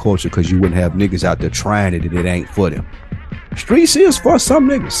impacts real culture, because you wouldn't have niggas out there trying it and it ain't for them. Streets is for some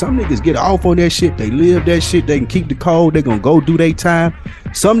niggas. Some niggas get off on that shit. They live that shit. They can keep the code. They gonna go do their time.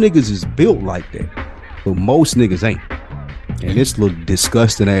 Some niggas is built like that, but most niggas ain't. And this little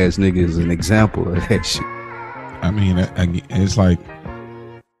disgusting ass nigga is an example of that shit. I mean, it's like,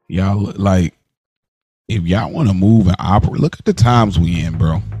 y'all, like, if y'all want to move and operate, look at the times we in,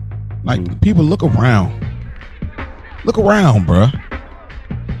 bro. Like, people, look around. Look around, bro.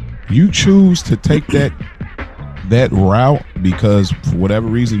 You choose to take that route because for whatever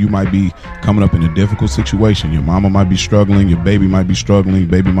reason you might be coming up in a difficult situation. Your mama might be struggling, your baby might be struggling,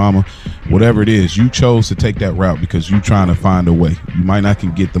 baby mama, whatever it is. You chose to take that route because you trying to find a way. You might not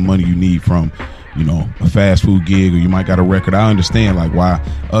can get the money you need from, you know, a fast food gig, or you might got a record. I understand like why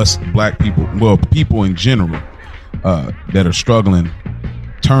us black people, well, people in general that are struggling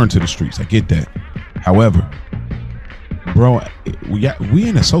turn to the streets. I get that. However, bro, we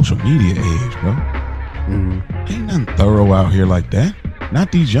in a social media age, bro. Ain't nothing thorough out here like that.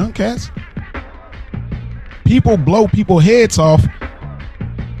 Not these young cats. People blow people heads off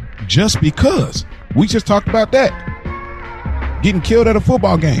just because. We just talked about that. Getting killed at a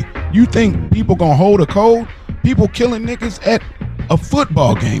football game. You think people gonna hold a code? People killing niggas at a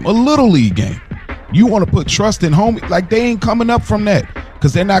football game, a little league game. You want to put trust in homies? Like, they ain't coming up from that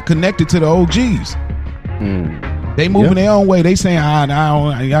because they're not connected to the OGs. They moving their own way. They saying, y'all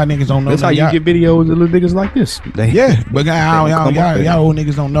niggas don't know. That's how you get videos of little niggas like this. But y'all old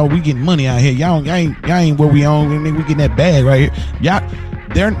niggas don't know. We getting money out here. Y'all ain't where we own. We getting that bag right here. Y'all,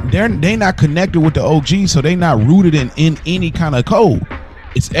 they not connected with the OG, so they not rooted in any kind of code.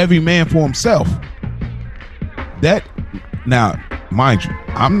 It's every man for himself. That, now, mind you,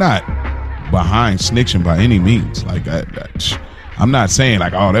 I'm not behind snitching by any means. Like, I'm not saying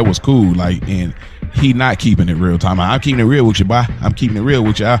like, oh, that was cool. Like, and he not keeping it real time. I'm keeping it real with you, boy. I'm keeping it real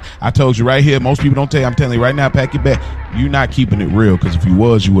with you. I told you right here. Most people don't tell you. I'm telling you right now, pack your bag. You not keeping it real, because if you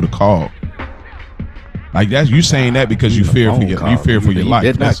was, you would have called. Like, that's you saying that because you fear for your life.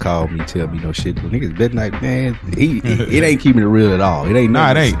 Better not call me, tell me no shit. Niggas better not, man. It ain't keeping it real at all. It ain't.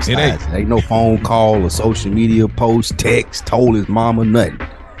 Nah, it ain't. It ain't. Ain't no phone call or social media post, text, told his mama nothing.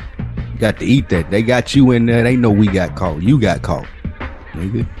 You got to eat that. They got you in there. They know we got called. You got called.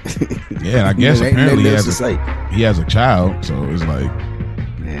 Nigga. Yeah, and I guess apparently he has a child, so it's like,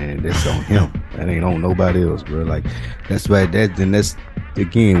 man, that's on him. That ain't on nobody else, bro. Like, that's right. That's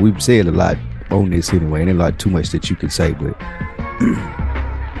again, we've said a lot on this anyway, and ain't like too much that you can say, but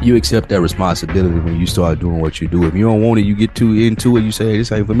you accept that responsibility when you start doing what you do. If you don't want it, you get too into it. You say,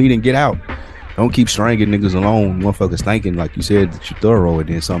 this ain't for me, then get out. Don't keep stringing niggas alone. Motherfuckers thinking, like you said, that you thorough, and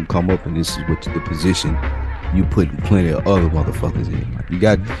then something come up, and this is what the position you putting plenty of other motherfuckers in. Like, you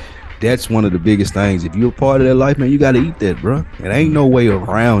got, that's one of the biggest things. If you're a part of that life, man, you got to eat that, bro. It ain't no way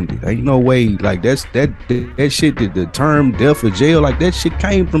around it. Ain't no way. Like, that shit, the term death or jail, like, that shit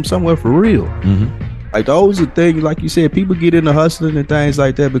came from somewhere for real. Like, those are things, like you said, people get into hustling and things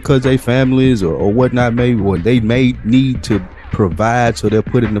like that because they families or whatnot, maybe, or they may need to provide, so they're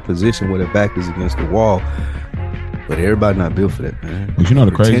put in a position where their back is against the wall. But everybody not built for that, man. But you know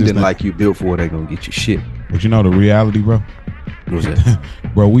the craziest thing, like you built for it, they gonna get you shit. But you know the reality, bro? What's that?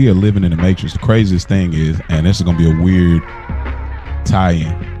 Bro, we are living in the Matrix. The craziest thing is, and this is gonna be a weird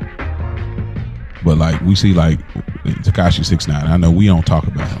tie-in, but like, we see like Tekashi 6ix9ine. I know we don't talk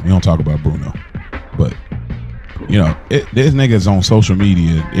about him. We don't talk about Bruno, but you know, this nigga's on social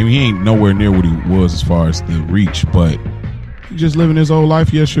media. I mean, he ain't nowhere near what he was as far as the reach, but he just living his old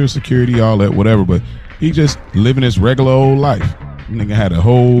life. Yeah, sure, security, all that, whatever, but he just living his regular old life. Nigga had a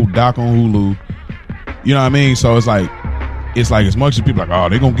whole doc on Hulu. You know what I mean? So it's like as much as people like, oh,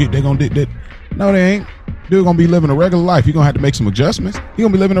 they gonna get that. No, they ain't. Dude gonna be living a regular life. He gonna have to make some adjustments. He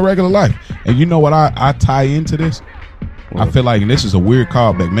gonna be living a regular life. And you know what I tie into this? What? I feel like, and this is a weird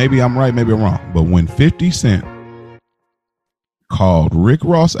callback. Maybe I'm right, maybe I'm wrong. But when 50 Cent called Rick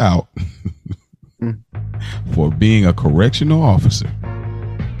Ross out for being a correctional officer,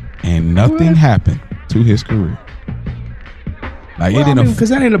 and nothing happened to his career. Like, well, it didn't, because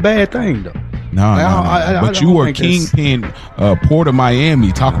that ain't a bad thing though. No. But you were Kingpin, Port of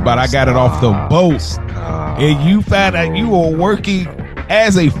Miami. Talk about I got it off the boat, and you found out you were working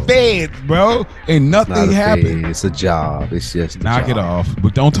as a Fed, bro, and nothing happened. It's a job. It's just knock it off.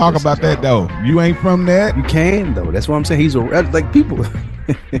 But don't talk about that though. You ain't from that. You can though. That's what I'm saying. He's like people.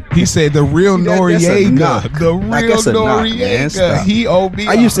 He said the real Noriega. The real Noriega. He owed me.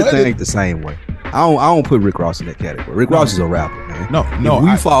 I used to think the same way. I don't put Rick Ross in that category. Rick Ross is a rapper, man. No. If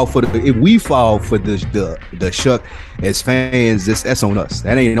we fall for the shuck as fans, that's on us.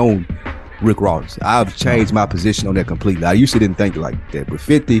 That ain't on Rick Ross. I've changed my position on that completely. I used to didn't think like that, but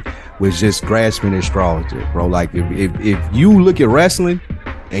 50 was just grasping at straws there, bro. Like if you look at wrestling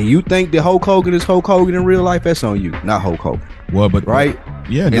and you think that Hulk Hogan is Hulk Hogan in real life, that's on you, not Hulk Hogan. Well, but right?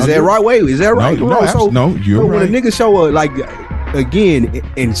 Yeah. Is that right? Wait, is that right? No, you're right. When a nigga show up, like, again,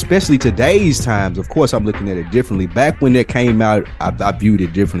 and especially today's times, of course, I'm looking at it differently. Back when that came out, I viewed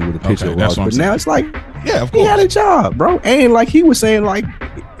it differently with a picture of Ross. But now it's like, yeah, of course. He had a job, bro. And like he was saying, like,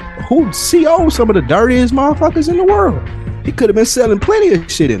 who CO some of the dirtiest motherfuckers in the world. He could have been selling plenty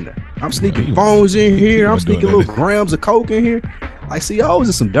of shit in there. I'm sneaking phones in here. I'm sneaking little grams of coke in here. Like COs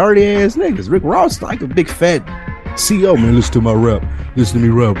are some dirty ass niggas. Rick Ross is like a big fat CO, man. Listen to my rap. Listen to me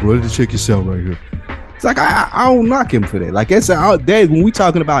rap, bro. Just check yourself right here. It's like I don't knock him for that. Like that's when we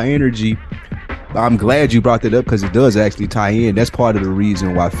talking about energy. I'm glad you brought that up because it does actually tie in. That's part of the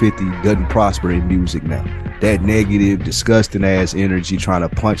reason why 50 doesn't prosper in music now. That negative, disgusting ass energy trying to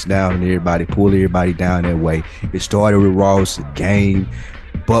punch down on everybody, pull everybody down that way. It started with Ross, the Game,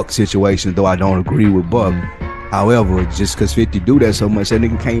 Buck situation, though I don't agree with Buck. However, just because 50 do that so much, that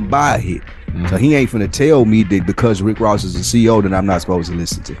nigga can't buy a hit. So he ain't finna tell me that because Rick Ross is a CEO that I'm not supposed to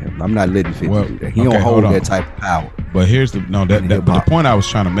listen to him. I'm not letting 50 do that. He don't hold that type of power. But here's but the point I was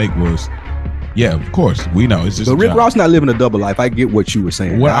trying to make was, yeah, of course, we know it's just. But Rick Ross not living a double life. I get what you were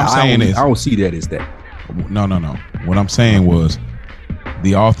saying. What I'm saying is, I don't see that as that. No. What I'm saying was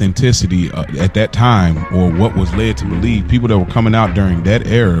the authenticity at that time, or what was led to believe people that were coming out during that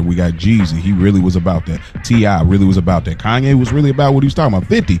era. We got Jeezy. He really was about that. T.I. really was about that. Kanye was really about what he was talking about.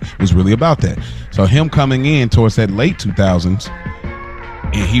 50 was really about that. So him coming in towards that late 2000s,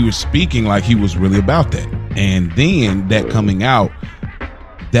 and he was speaking like he was really about that. And then that coming out,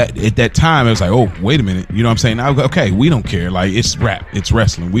 that at that time it was like, oh, wait a minute, you know what I'm saying? Okay, we don't care. Like, it's rap, it's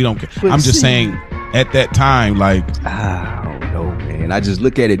wrestling. We don't care. But I'm just saying at that time, like, I don't know, man. I just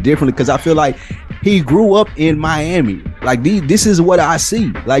look at it differently because I feel like he grew up in Miami. Like this is what I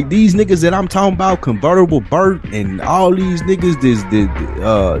see. Like these niggas that I'm talking about, Convertible Burt and all these niggas,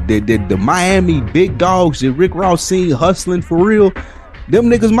 the Miami big dogs that Rick Ross seen hustling for real. Them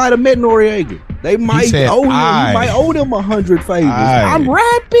niggas might have met Noriega. They might owe him. You might owe them 100 favors. I'm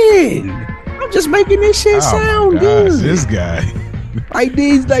rapping. I'm just making this shit sound good. This guy. Like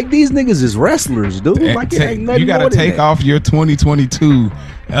these niggas is wrestlers, dude. Like it ain't nothing. You gotta take off your 2022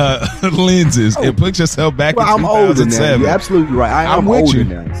 lenses and put yourself back in 2007. I'm older now. You're absolutely right. I'm older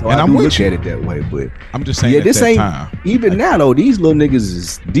now, so I do look at it that way. But I'm just saying, this ain't time. Even now though. These little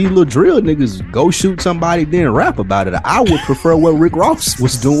little drill niggas go shoot somebody then rap about it. I would prefer what Rick Ross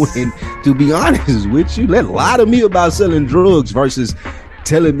was doing. And to be honest with you, let lie to me about selling drugs versus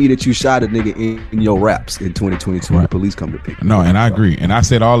telling me that you shot a nigga in your raps in 2022 when the police come to pick you. No, and I agree. And I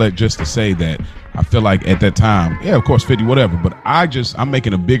said all that just to say that I feel like at that time, yeah, of course, 50, whatever. But I'm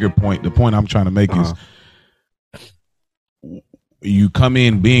making a bigger point. The point I'm trying to make is you come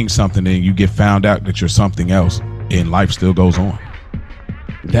in being something and you get found out that you're something else and life still goes on.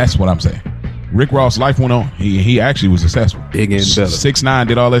 That's what I'm saying. Rick Ross' life went on. He actually was successful. Big and better. 6ix9ine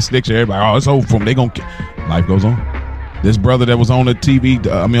did all that stick to everybody. Oh, it's over for him. Life goes on. This brother that was on the TV,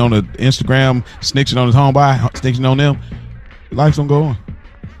 on the Instagram, snitching on his homeboy, snitching on them, life's gonna go on.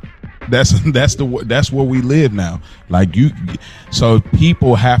 That's where we live now. Like so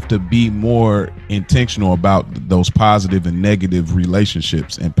people have to be more intentional about those positive and negative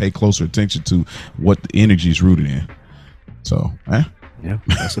relationships and pay closer attention to what the energy is rooted in. So, yeah,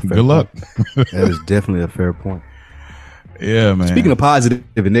 that's a fair good luck. That is definitely a fair point. Yeah, man. Speaking of positive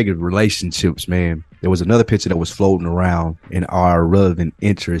and negative relationships, man, there was another picture that was floating around in our relevant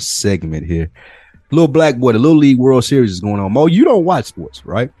interest segment here. Little black boy, the Little League World Series is going on. Mo, you don't watch sports,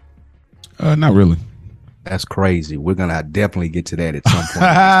 right? Not really. That's crazy. We're gonna definitely get to that at some point in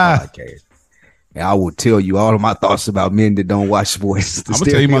this podcast. And I will tell you all of my thoughts about men that don't watch sports. I'm gonna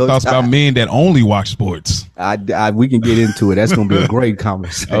tell you my thoughts about men that only watch sports. We can get into it. That's gonna be a great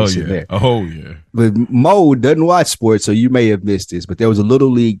conversation there. Oh yeah. But Mo doesn't watch sports, so you may have missed this. But there was a Little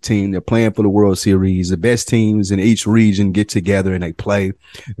League team. They're playing for the World Series. The best teams in each region get together and they play.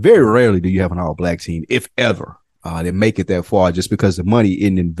 Very rarely do you have an all-black team, if ever. They make it that far just because the money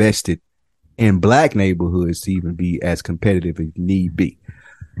isn't invested in black neighborhoods to even be as competitive as need be.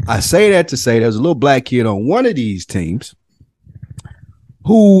 I say that to say there's a little black kid on one of these teams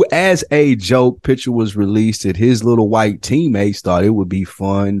who, as a joke, picture was released that his little white teammates thought it would be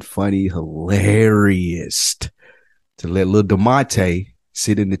fun, funny, hilarious to let little DeMonte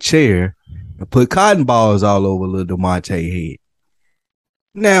sit in the chair and put cotton balls all over little DeMonte's head.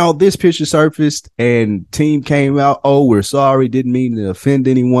 Now, this picture surfaced and team came out. Oh, we're sorry. Didn't mean to offend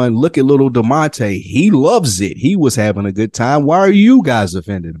anyone. Look at little DeMonte. He loves it. He was having a good time. Why are you guys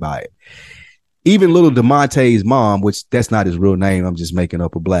offended by it? even little DeMonte's mom, which that's not his real name, I'm just making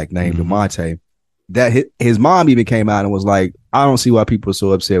up a black name, DeMonte, that his mom even came out and was like, I don't see why people are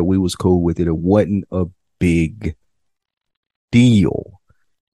so upset. We was cool with it. It wasn't a big deal.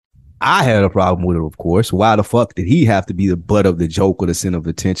 I had a problem with it, of course. Why the fuck did he have to be the butt of the joke or the center of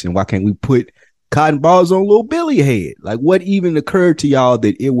attention? Why can't we put cotton balls on little Billy head? Like, what even occurred to y'all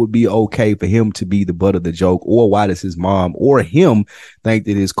that it would be okay for him to be the butt of the joke? Or why does his mom or him think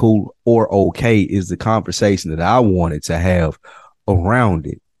that it's cool or okay is the conversation that I wanted to have around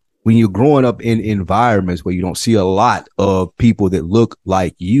it. When you're growing up in environments where you don't see a lot of people that look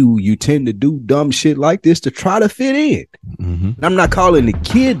like you tend to do dumb shit like this to try to fit in. And I'm not calling the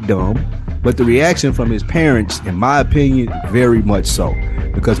kid dumb, but the reaction from his parents, in my opinion, very much so.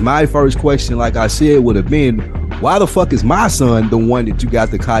 Because my first question, like I said, would have been, why the fuck is my son the one that you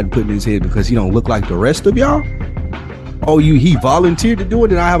got the cotton put in his head because he don't look like the rest of y'all? Oh, he volunteered to do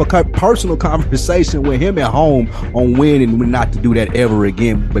it, and I have a personal conversation with him at home on when and when not to do that ever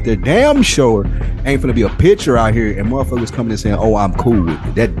again. But they're damn sure ain't gonna be a picture out here and motherfuckers coming and saying, oh, I'm cool with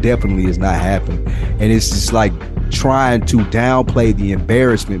it. That definitely is not happening. And it's just like trying to downplay the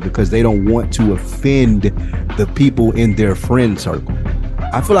embarrassment because they don't want to offend the people in their friend circle.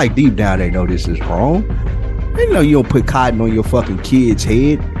 I feel like deep down they know this is wrong. They know you don't put cotton on your fucking kid's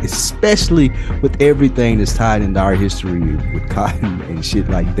head, especially with everything that's tied into our history with cotton and shit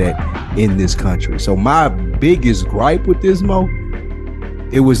like that in this country. So my biggest gripe with this, Mo,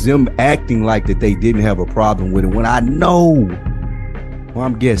 it was them acting like that they didn't have a problem with it when I know, well,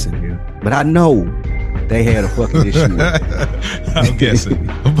 I'm guessing here, but I know they had a fucking issue with it. I'm guessing,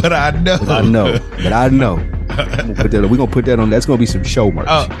 but I know. But I know. We're gonna put that on. That's gonna be some show merch.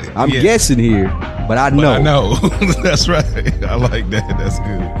 I'm guessing here, but I know. I know. That's right. I like that. That's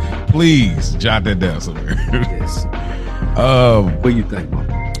good. Please jot that down somewhere. Yes. What do you think, Mom?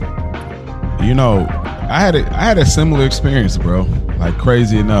 You know, I had a similar experience, bro. Like,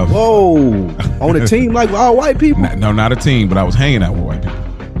 crazy enough. Whoa! On a team like all white people? No, not a team, but I was hanging out with white people.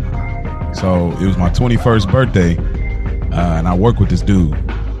 So it was my 21st birthday, and I worked with this dude.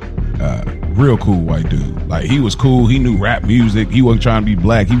 Real cool white dude. Like, he was cool. He knew rap music. He wasn't trying to be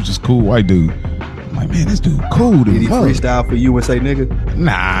black. He was just cool white dude. I'm like, man, this dude cool. Did he freestyle for you and say nigga?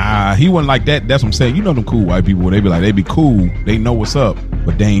 Nah, he wasn't like that. That's what I'm saying. You know them cool white people where they be like, they be cool. They know what's up,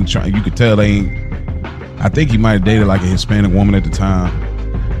 but they ain't trying. You could tell they ain't. I think he might have dated like a Hispanic woman at the time.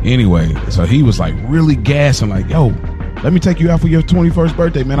 Anyway, so he was like really gassing, like, yo, let me take you out for your 21st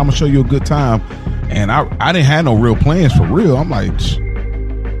birthday, man. I'm gonna show you a good time. And I didn't have no real plans for real. I'm like,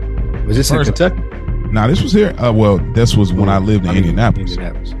 was this in Kentucky? Nah, this was here. Well, this was when I lived in Indianapolis.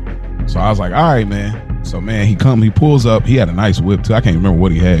 So I was like, all right, man. So, man, he pulls up. He had a nice whip, too. I can't remember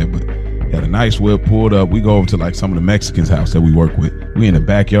what he had, but he had a nice whip, pulled up. We go over to, like, some of the Mexicans' house that we work with. We in the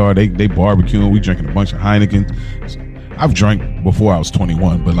backyard. They barbecuing. We drinking a bunch of Heineken. So I've drank before I was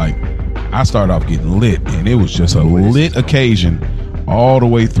 21, but, like, I started off getting lit, and it was just a lit occasion all the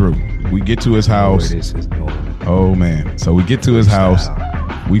way through. We get to his house. Oh, man. So we get to his house.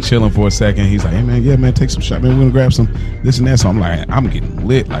 We chilling for a second. He's like, hey, man, yeah, man, take some shot, man. We're gonna grab some this and that. So I'm like, I'm getting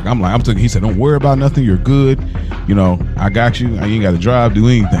lit. He said, don't worry about nothing. You're good. You know, I got you. I ain't got to drive, do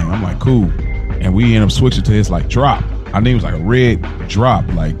anything. I'm like, cool. And we end up switching to his like drop. I think it was like a red drop,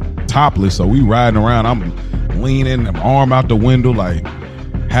 like topless. So we riding around. I'm leaning, arm out the window, like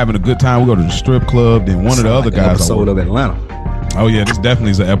having a good time. We go to the strip club. Then one of the other guys. Episode of Atlanta. Oh yeah, this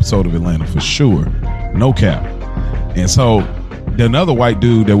definitely is an episode of Atlanta for sure. No cap. And so another white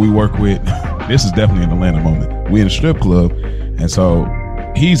dude that we work with, this is definitely an Atlanta moment. We in a strip club, and so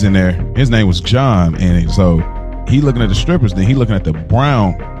he's in there. His name was John, and so he looking at the strippers. Then he looking at the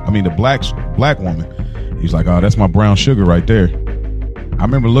black woman. He's like, oh, that's my brown sugar right there. I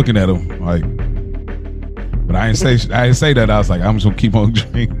remember looking at him like, but I didn't say that. I was like, I'm just gonna keep on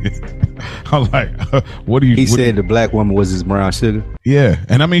drinking. I'm like, what do you? He said the black woman was his brown sugar. Yeah,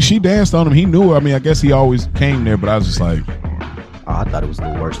 and I mean, she danced on him. He knew her. I mean, I guess he always came there, but I was just like, oh, I thought it was a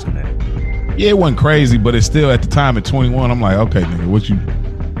little worse than that. Yeah, it wasn't crazy, but it's still at the time at 21. I'm like, okay, nigga, what you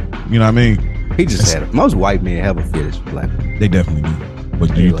know what I mean? He just had most white men have a fetish for black women. They definitely do.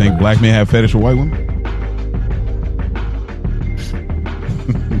 But do you think black men have fetish for white women?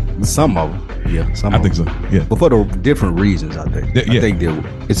 Some of them. Yeah, I think so. Yeah, but for the different reasons, I think. I think that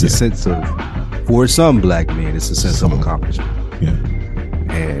it's a sense of, for some black men, it's a sense of accomplishment. Yeah,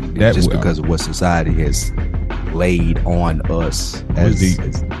 and just because of what society has laid on us, as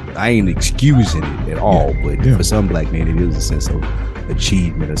I ain't excusing it at all, but for some black men, it is a sense of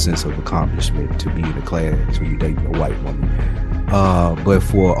achievement, a sense of accomplishment to be in a class where you dating a white woman. But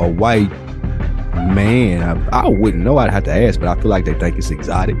for a white man, I wouldn't know. I'd have to ask, but I feel like they think it's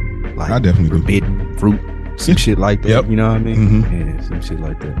exotic. Like I definitely do. forbidden fruit, some shit like that. Yep. You know what I mean? Yeah, some shit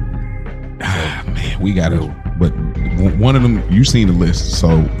like that. Man, we got it. But one of them, you seen the list,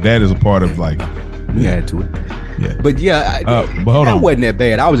 so that is a part of like we add to it. Yeah, but yeah, but hold on, wasn't that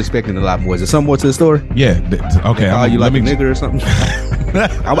bad. I was expecting a lot more. Is there some more to the story? Yeah, okay. You like a nigga or something?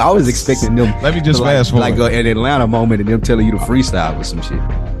 I was expecting them. Let me just fast forward, like an Atlanta moment, and them telling you to freestyle or some shit.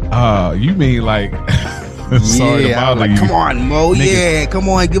 You mean like? Sorry to bother you. Come on, Mo. Nigga. Yeah, come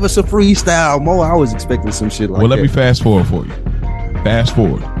on, give us a freestyle, Mo. I was expecting some shit like that. Well, let me fast forward for you. Fast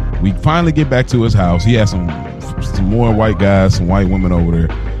forward. We finally get back to his house. He had some more white guys, some white women over there.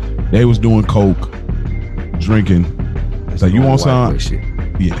 They was doing coke, drinking. It's like, you want some?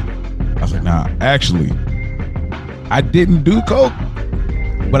 Yeah. I was like, nah. Actually, I didn't do coke,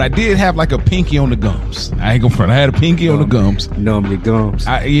 but I did have like a pinky on the gums. I ain't gonna front. I had a pinky on the gums. Numb your gums.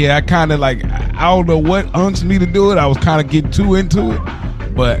 I kind of like, I don't know what unced me to do it. I was kind of getting too into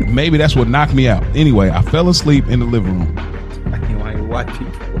it, but maybe that's what knocked me out. Anyway, I fell asleep in the living room. I ain't white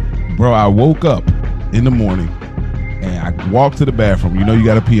people. Bro, I woke up in the morning and I walked to the bathroom. You know you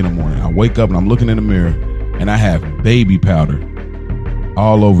got to pee in the morning. I wake up and I'm looking in the mirror and I have baby powder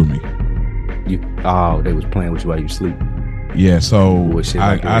all over me. They was playing with you while you sleep. Yeah, so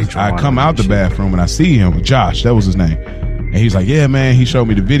I come out the bathroom and I see him, Josh, that was his name. And he's like, yeah, man, he showed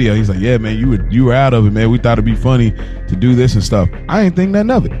me the video. He's like, yeah, man, you were out of it, man. We thought it'd be funny to do this and stuff. I ain't think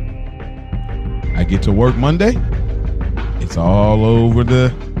nothing of it. I get to work Monday. It's all over the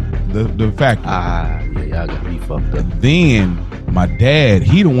factory. Yeah, y'all got me fucked up. Then my dad,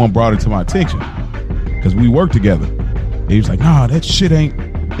 he the one brought it to my attention because we work together. He was like, nah, that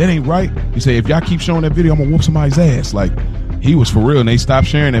ain't right. He said, if y'all keep showing that video, I'm gonna whoop somebody's ass. Like, he was for real, and they stopped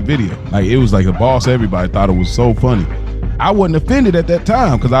sharing that video. Like, it was like the boss, everybody thought it was so funny. I wasn't offended at that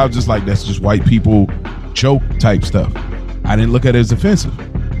time because I was just like, that's just white people joke type stuff. I didn't look at it as offensive.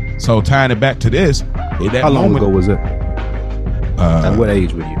 So tying it back to this, how long ago was it? At what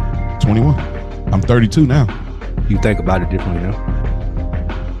age were you? 21. I'm 32 now. You think about it differently now?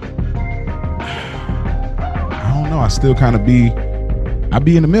 I don't know. I still kind of be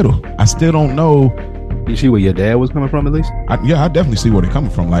in the middle. I still don't know. You see where your dad was coming from, at least? I definitely see where they're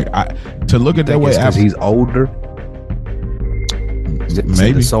coming from. Like, to look at that way, because he's older.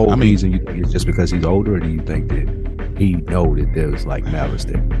 Maybe the sole reason you think it's just because he's older, or do you think that he know that there's like malice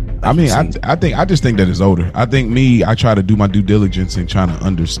there? Like, I just think that it's older. I think I try to do my due diligence and trying to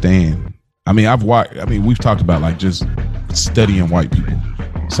understand. I mean, we've talked about like just studying white people,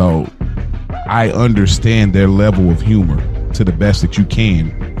 so I understand their level of humor to the best that you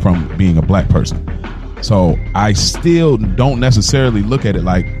can from being a black person. So I still don't necessarily look at it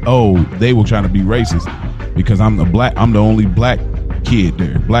like, oh, they were trying to be racist because I'm the only black kid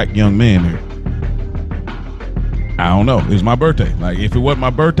there, black young man there. I don't know. It's my birthday. Like, if it wasn't my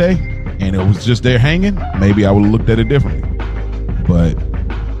birthday and it was just there hanging, maybe I would have looked at it differently. But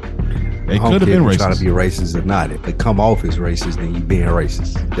they could have been racist. Trying to be racist or not. If it come off as racist, then you being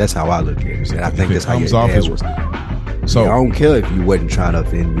racist. That's how I look at it. And I think that's how your dad was. So I don't care if you wasn't trying to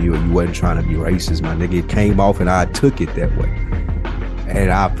offend me or you wasn't trying to be racist, my nigga. It came off and I took it that way.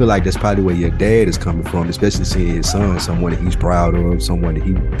 And I feel like that's probably where your dad is coming from, especially seeing his son, someone that he's proud of, someone that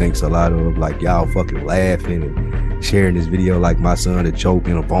he thinks a lot of, like y'all fucking laughing and sharing this video like my son a joke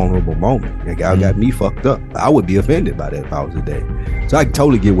in a vulnerable moment. Like, y'all got me fucked up. I would be offended by that if I was a dad. So I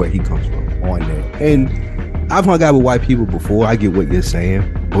totally get where he comes from on that. And I've hung out with white people before. I get what you're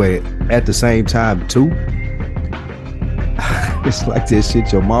saying. But at the same time, too, it's like this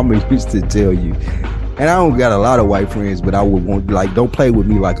shit your mama used to tell you. And I don't got a lot of white friends, but I would want, like, don't play with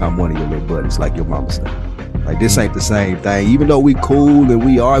me like I'm one of your little buddies, like your mama said. Like, this ain't the same thing. Even though we cool and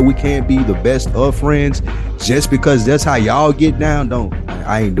we can't be the best of friends just because that's how y'all get down.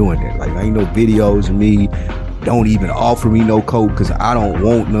 I ain't doing that. Like, I ain't no videos of me. Don't even offer me no coke because I don't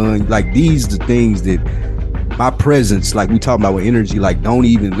want none. Like, these the things that my presence, like we talking about with energy, like, don't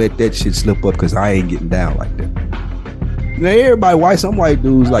even let that shit slip up because I ain't getting down like that. Now, everybody white, some white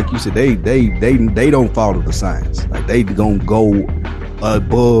dudes, like you said, they don't follow the signs. Like, they gonna go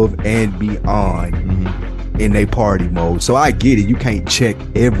above and beyond in their party mode. So I get it. You can't check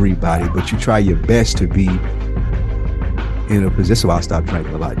everybody, but you try your best to be in a position. That's why I stopped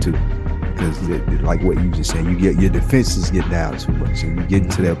drinking a lot too. Because like what you just said, you get your defenses get down too much, and you get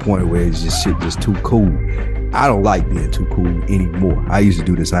to that point where it's just shit just too cool. I don't like being too cool anymore. I used to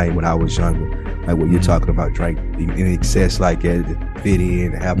do the same when I was younger. Like what you're talking about, drink in excess like that, to fit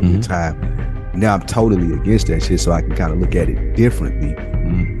in, have a good time. Now I'm totally against that shit, so I can kind of look at it differently.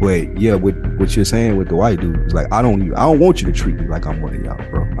 But yeah, with what you're saying with the white dude, it's like I don't want you to treat me like I'm one of y'all,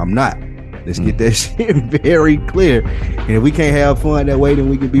 bro. I'm not. Let's get that shit very clear. And if we can't have fun that way, then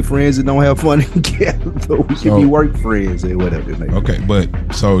we can be friends and don't have fun together. We can be work friends or whatever. Okay, but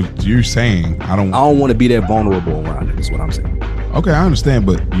so you're saying I don't want to be that vulnerable around it. Is what I'm saying. Okay, I understand,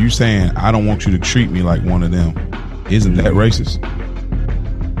 but you saying I don't want you to treat me like one of them. Isn't that racist?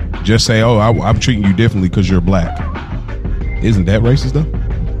 Just say, oh, I'm treating you differently because you're black. Isn't that racist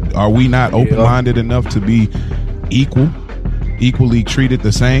though? Are we not open-minded enough to be equally treated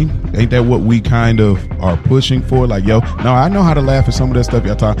the same? Ain't that what we kind of are pushing for? Like, yo, no, I know how to laugh at some of that stuff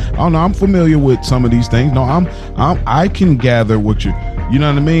y'all talk. Oh no, I'm familiar with some of these things. No, I can gather what you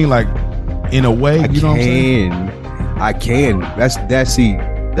know what I mean? Like, in a way, you know what I'm saying? I can.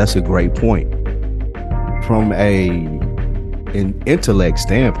 That's a great point. From an intellect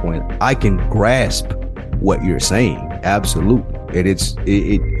standpoint, I can grasp what you're saying. Absolutely. And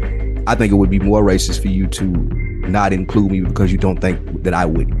I think it would be more racist for you to not include me because you don't think that I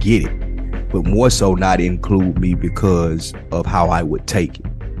would get it, but more so not include me because of how I would take it.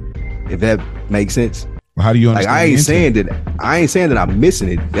 If that makes sense. Well, how do you understand? Like, I ain't saying that I'm missing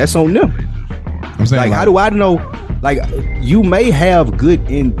it. That's on them. I'm saying, like, how do I know? Like, you may have good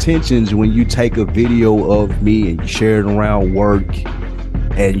intentions when you take a video of me and you share it around work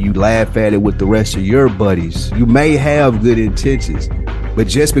and you laugh at it with the rest of your buddies. You may have good intentions, but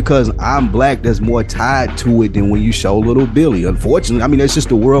just because I'm black, there's more tied to it than when you show little Billy. Unfortunately, I mean, that's just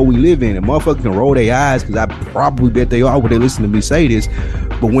the world we live in, and motherfuckers can roll their eyes because I probably bet they are when they listen to me say this.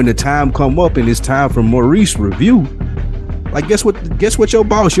 But when the time come up and it's time for Maurice review, like, guess what your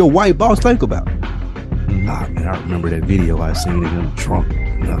white boss think about? Ah, man, I remember that video I seen in him trunk,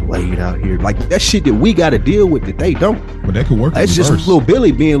 laid out here. Like, that shit that we got to deal with that they don't. But that could work. That's just little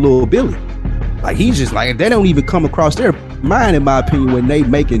Billy being little Billy. Like, he's just like, they don't even come across their mind, in my opinion, when they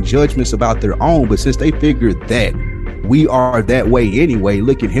making judgments about their own. But since they figured that we are that way anyway,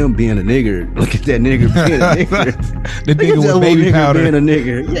 look at him being a nigger. Look at that nigga being a nigger. The nigga with baby powder. Being a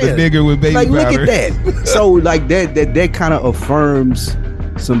nigger. Yeah. The nigga with baby powder. Like, look at that. So, like, that kind of affirms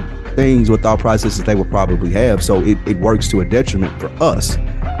some things with thought processes they would probably have. So it works to a detriment for us,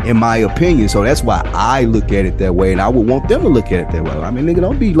 in my opinion. So that's why I look at it that way, and I would want them to look at it that way. I mean, nigga,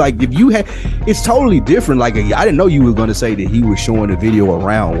 don't be like, if you had, it's totally different. Like, I didn't know you were going to say that he was showing the video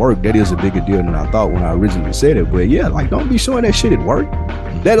around work. That is a bigger deal than I thought when I originally said it. But yeah, like, don't be showing that shit at work.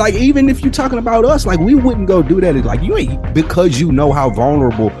 That, like, even if you're talking about us, like, we wouldn't go do that. It's like, you ain't, because you know how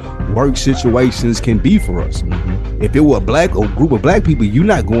vulnerable work situations can be for us. Mm-hmm. If it were a group of black people, you're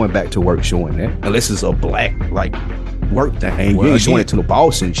not going back to work showing that unless it's a black, like, work thing. Well, you ain't showing it to the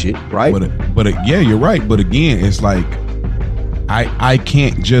boss and shit, right? But yeah, you're right. But again, it's like, I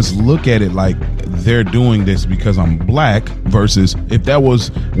can't just look at it like they're doing this because I'm black, versus if that was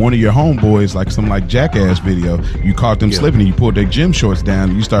one of your homeboys, like some like Jackass video, you caught them slipping and you pulled their gym shorts down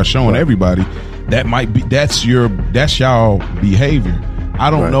and you start showing everybody, that's y'all behavior. I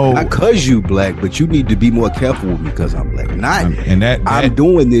don't know. Not because you black, but you need to be more careful with me because I'm black. I'm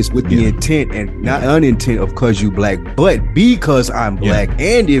doing this with the intent and not unintent of because you black, but because I'm black.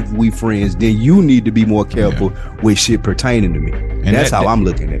 And if we friends, then you need to be more careful with shit pertaining to me. And that's how I'm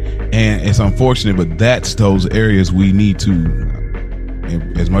looking at it. And it's unfortunate, but that's those areas we need to,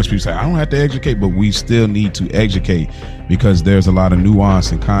 as much people say, I don't have to educate, but we still need to educate, because there's a lot of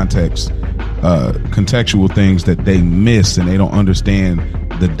nuance and context, contextual things that they miss, and they don't understand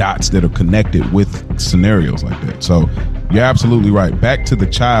the dots that are connected with scenarios like that. So you're absolutely right. Back to the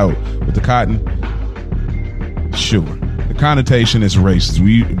child with the cotton. Sure, the connotation is racist.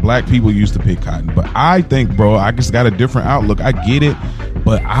 We black people used to pick cotton, but I think, bro, I just got a different outlook. I get it,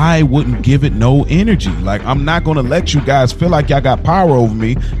 but I wouldn't give it no energy. Like, I'm not going to let you guys feel like y'all got power over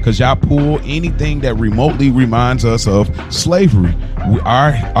me because y'all pull anything that remotely reminds us of slavery.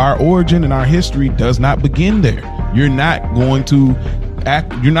 Our origin and our history does not begin there. You're not going to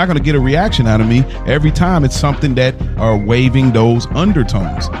get a reaction out of me every time it's something that are waving those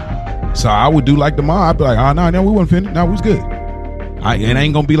undertones. So I would do like the mob. I'd be like, oh, no, we wasn't finished. No, we was good. It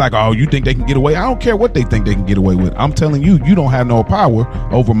ain't gonna be like, oh, you think they can get away? I don't care what they think they can get away with. I'm telling you, you don't have no power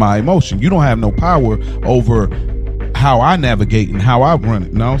over my emotion. You don't have no power over how I navigate and how I run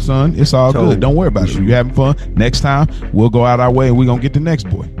it. No, son, it's all good. Don't worry about it. You having fun? Next time, we'll go out our way and we're gonna get the next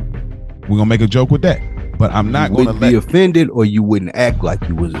boy. We're gonna make a joke with that. But I'm not gonna be offended, or you wouldn't act like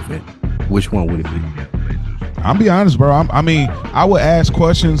you was offended. Which one would it be? I'll be honest, bro. I mean, I would ask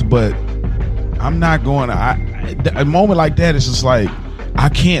questions, but I'm not going to. A moment like that, it's just like, I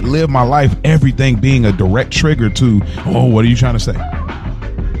can't live my life everything being a direct trigger to, oh, what are you trying to say?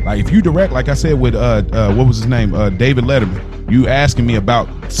 Like, if you direct, like I said with what was his name, David Letterman, you asking me about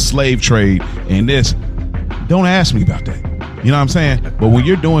slave trade and this, don't ask me about that. You know what I'm saying? But when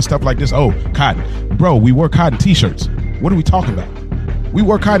you're doing stuff like this, cotton. Bro, we wear cotton t-shirts. What are we talking about? We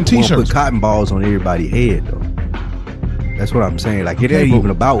wear cotton t-shirts. Put cotton balls on everybody's head, though. That's what I'm saying. Like, it ain't even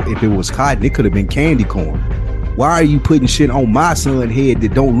about if it was cotton. It could have been candy corn. Why are you putting shit on my son's head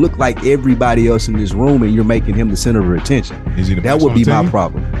that don't look like everybody else in this room, and you're making him the center of attention? Is he the best? That would be my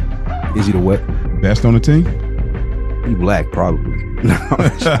problem. Is he the what? Best on the team? He black, probably.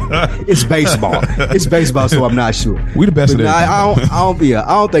 It's baseball. It's baseball, so I'm not sure. We the best. I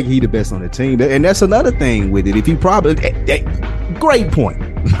don't think he the best on the team, and that's another thing with it. If he probably, great point,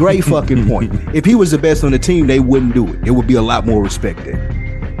 great fucking point. If he was the best on the team, they wouldn't do it. It would be a lot more respect there.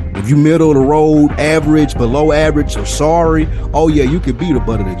 If you middle of the road, average, below average, or sorry, oh yeah, you could be the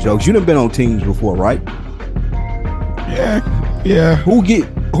butt of the jokes. You done been on teams before, right? Yeah. Who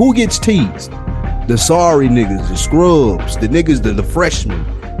gets teased? The sorry niggas, the scrubs, the niggas, the freshmen,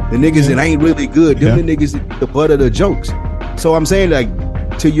 the niggas that ain't really good. Them the niggas the butt of the jokes. So I'm saying,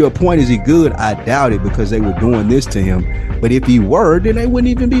 like, to your point, is he good? I doubt it, because they were doing this to him. But if he were, then they wouldn't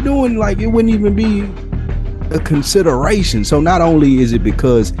even be doing, like, it wouldn't even be a consideration. So not only is it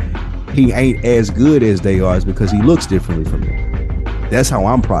because he ain't as good as they are, it's because he looks differently from them. That's how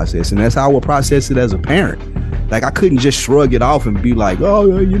I'm processing. That's how I would process it as a parent. Like, I couldn't just shrug it off and be like,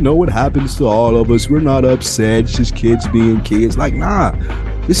 oh, you know what happens to all of us. We're not upset. It's just kids being kids. Like, nah,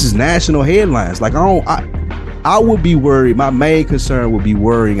 this is national headlines. Like, I would be worried. My main concern would be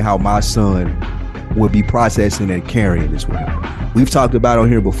worrying how my son would be processing and carrying this with him. We've talked about on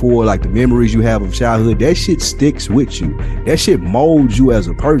here before, like, the memories you have of childhood. That shit sticks with you. That shit molds you as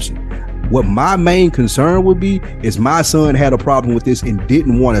a person. What my main concern would be is my son had a problem with this and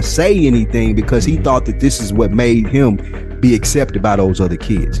didn't want to say anything because he thought that this is what made him be accepted by those other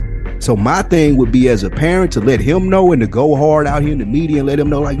kids. So my thing would be, as a parent, to let him know and to go hard out here in the media and let him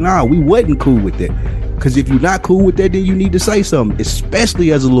know, like, nah, we wasn't cool with that. Because if you're not cool with that, then you need to say something,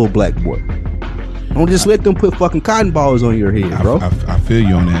 especially as a little black boy. Don't just let them put fucking cotton balls on your head, bro. I feel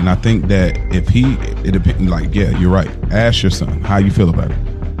you on that. And I think that if it depends, like, yeah, you're right. Ask your son how you feel about it.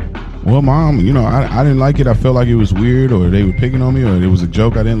 Well, Mom, you know, I didn't like it. I felt like it was weird, or they were picking on me, or it was a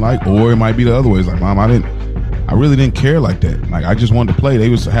joke I didn't like, or it might be the other way. It's like, Mom, I really didn't care like that. Like, I just wanted to play. They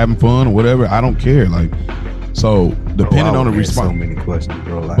was having fun or whatever. I don't care. Like, so depending on the response. So many questions,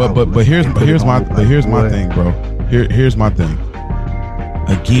 bro. Like, but here's my thing, bro. Here's my thing.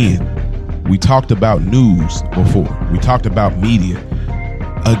 Again, we talked about news before. We talked about media.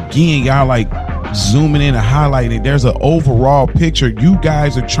 Again, y'all like zooming in and highlighting. There's an overall picture. You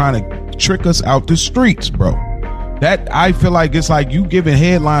guys are trying to trick us out the streets, bro. That, I feel like it's like you giving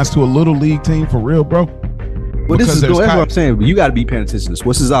headlines to a little league team for real, bro. Well, that's what I'm saying. You got to be paying attention to this.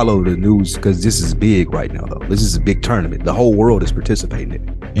 This is all over the news, because this is big right now, though. This is a big tournament. The whole world is participating in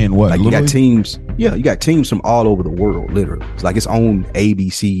it. And what? Like, you got teams. Yeah, you got teams from all over the world, literally. It's like it's on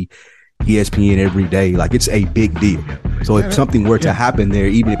ABC, ESPN every day. Like, it's a big deal. So if something were to happen there,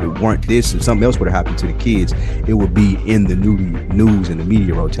 even if it weren't this, if something else were to happen to the kids, it would be in the news and the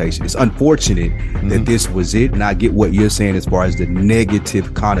media rotation. It's unfortunate that this was it, and I get what you're saying as far as the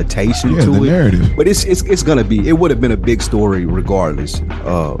negative connotation to it. Narrative. But it's gonna be. It would have been a big story regardless,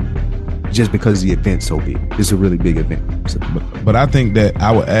 just because the event's so big. It's a really big event. So, but I think that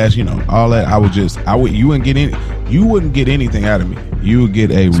I would ask, you know, all that. You wouldn't get anything out of me. You would get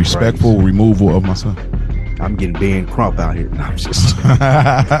a respectful removal of my son. I'm getting Ben Crump out here. No, I'm just.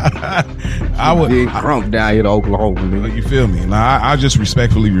 I would Ben Crump down here to Oklahoma. Man. You feel me? Like, I just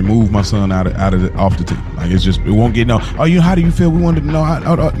respectfully remove my son off the team. Like, it won't get no. Oh, how do you feel? We wanted to know.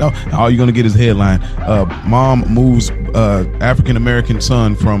 No. All you're gonna get is a headline. Mom moves African American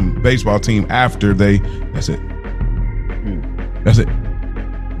son from baseball team after they. That's it. That's it.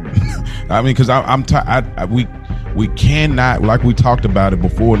 I mean, because we cannot, like we talked about it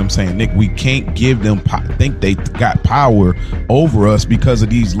before, them saying, Nick, we can't give them think they got power over us because of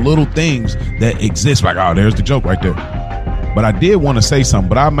these little things that exist. Like, oh, there's the joke right there. But I did want to say something,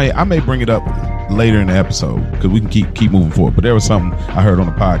 but I may bring it up later in the episode, because we can keep moving forward. But there was something I heard on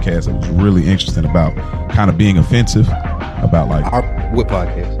the podcast that was really interesting about kind of being offensive about, like, what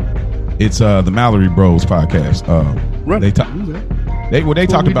podcast? It's the Mallory Bros podcast. They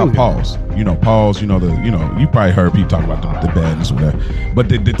talked about pause. Pause. You probably heard people talk about the badness or whatever. But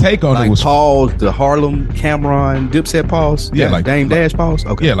the take on, like, it was pause. The Harlem Cameron Dipset pause. Yeah, like Dame Dash pause.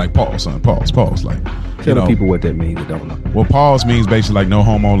 Okay. Yeah, like pause, son. Pause. Like, tell people what that means that don't know. Well, pause means basically like no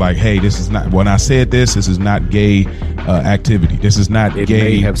homo. Like, hey, this is not. When I said this is not gay activity. This is not gay. It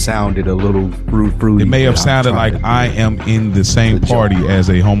may have sounded a little fruity. It may have sounded like I am in the same party as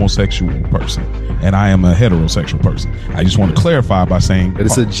a homosexual person, and I am a heterosexual person. I just want to clarify by saying, but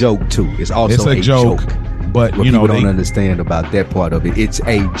it's a joke too. It's also a joke. But what you know, people don't understand about that part of it. It's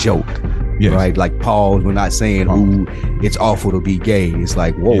a joke. Yes. Right, like pause. We're not saying, "Ooh, it's awful to be gay." It's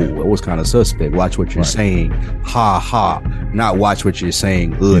like, "Whoa, that was kind of suspect." Watch what you're saying. Ha ha. Not watch what you're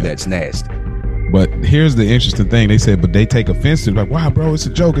saying. Ugh, that's nasty. But here's the interesting thing. They said, but they take offense to, like, wow, bro, it's a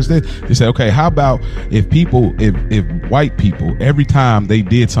joke. It's this. They said, okay, how about if white people, every time they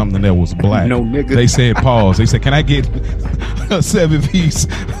did something that was black, no, nigga. They said pause. They said, can I get a 7-piece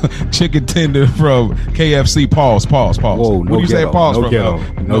chicken tender from KFC? Pause. Whoa, what do you say? Pause. No ghetto.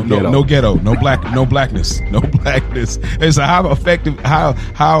 No ghetto. No blackness. No blackness. They said, how effective?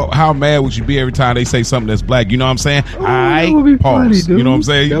 How mad would you be every time they say something that's black? You know what I'm saying? That would be pause. Funny, you know what I'm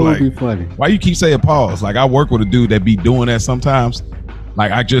saying? That would be funny. Why you keep saying pause? Like, I work with a dude that be doing that sometimes.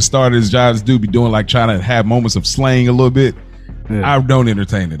 Like, I just started his job. This dude be doing, like, trying to have moments of slang a little bit. Yeah. I don't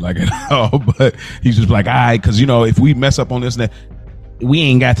entertain it like at all. But he's just like, all right, because, you know, if we mess up on this and that, we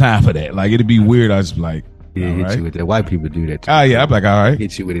ain't got time for that. Like, it'd be weird. I was like, hit you with that. White people do that too. Oh yeah, I'm like, all right.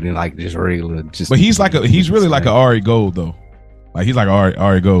 Hit you with it in like just regular. But he's really like an Ari Gold though. Like, he's like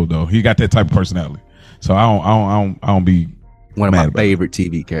Ari Gold though. He got that type of personality. So I don't be one of my favorite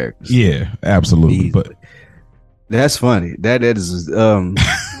TV characters. Yeah, absolutely. But that's funny. That is.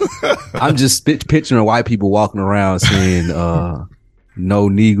 I'm just picturing white people walking around saying, "No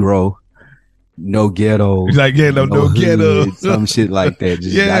Negro, no ghetto." He's like, yeah, no ghetto, some shit like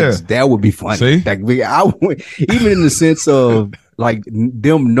that. That would be funny. See? Like, even in the sense of like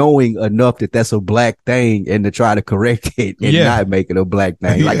them knowing enough that that's a black thing and to try to correct it and not make it a black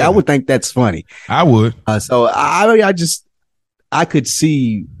thing. Like, I would think that's funny. I would. So I could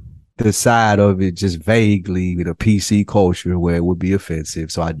see the side of it just vaguely with a PC culture where it would be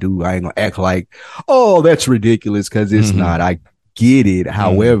offensive. So I ain't gonna act like, oh, that's ridiculous, because it's not. I get it.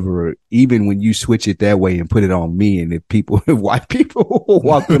 However, even when you switch it that way and put it on me, and if white people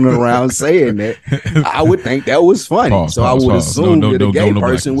walking around saying that, I would think that was funny. I would assume that a gay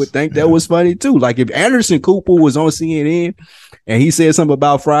person would think that was funny too. Like if Anderson Cooper was on CNN and he said something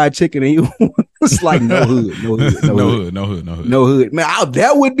about fried chicken and he was like, no hood. Man,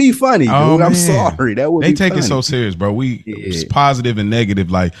 that would be funny, dude. Oh, I'm sorry. That would they be take funny. it so serious, bro. It's positive and negative.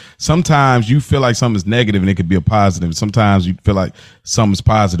 Like, sometimes you feel like something's negative and it could be a positive. Sometimes you feel like something's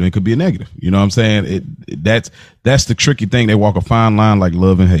positive and it could be a negative. You know what I'm saying? That's the tricky thing. They walk a fine line like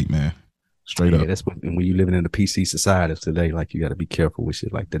love and hate, man. Straight up. That's when you're living in the PC society today, like, you got to be careful with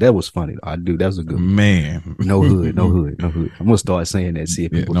shit like that. That was funny. I do. That was a good one. Man. No hood. I'm gonna start saying that. See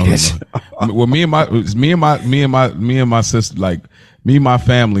if people catch it. Well, me and my sister, like me and my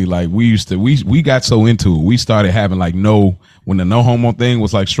family, like we got so into it. We started having like when the no homo thing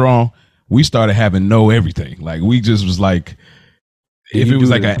was like strong, we started having everything. Like, we just was like, if it was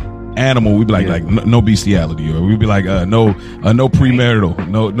like an animal, we'd be like no bestiality, or we'd be like no premarital,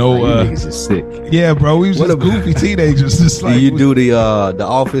 no niggas is sick. Yeah, bro, we was just goofy teenagers. Just like, do you do the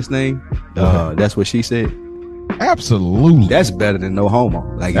Office thing? That's what she said. Absolutely, that's better than no homo.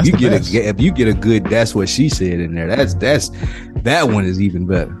 Like, that's if you get a good that's what she said in there, that one is even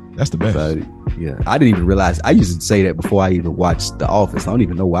better. That's the best. But, yeah, I didn't even realize. I used to say that before I even watched The Office. I don't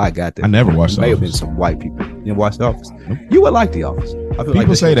even know where I got that. I never watched The Office. May have been some white people. You didn't watch The Office? Nope. You would like The Office. I feel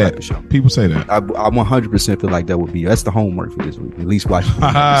people say that. People say that. I 100% feel like that's the homework for this week. At least watch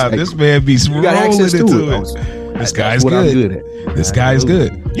it. This man be rolling into it. This guy's good. This guy's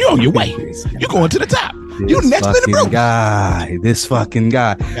good. You on your way. You going to the top. You next to the roof. This fucking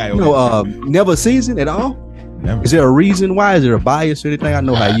guy. Never seasoned at all. Never. Is there a reason why? Is there a bias or anything? I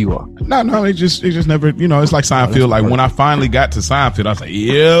know how you are. No, it just never, it's like Seinfeld. Like, when I finally got to Seinfeld, I was like,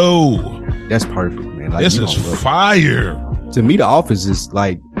 yo, that's perfect, man. Like, this is fire. To me, The Office is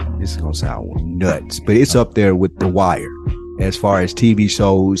like, this is gonna sound nuts, but it's up there with The Wire as far as TV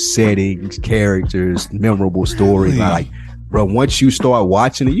shows, settings, characters, memorable stories. Like, bro, once you start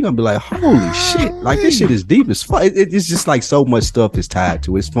watching it, you're gonna be like, holy shit, like, this shit is deep as fuck. It's just like so much stuff is tied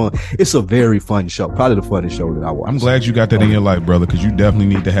to it. It's fun. It's a very fun show. Probably the funnest show that I watch. I'm glad you got that in your life, brother, because you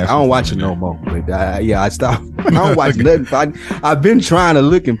definitely need to have. I don't watch it no more. But I stopped. I don't watch nothing. I've been trying to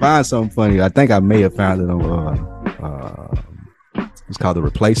look and find something funny. I think I may have found it on it's called The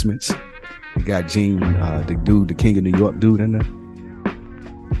Replacements. It got Gene, the King of New York dude in there.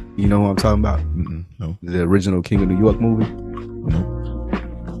 You know what I'm talking about? No. The original King of New York movie? No.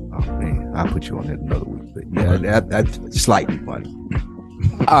 Oh, man. I'll put you on that another week. But yeah, that's slightly funny.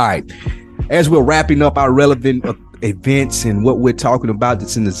 All right. As we're wrapping up our relevant events and what we're talking about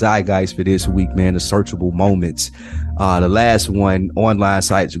that's in the zeitgeist for this week, man, the searchable moments. The last one, online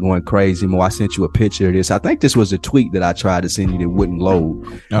sites are going crazy. Mo, I sent you a picture of this. I think this was a tweet that I tried to send you that wouldn't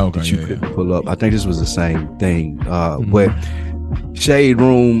load. Oh, okay. That you couldn't pull up. I think this was the same thing. But Shade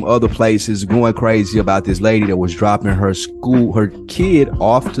Room, other places, going crazy about this lady that was dropping her kid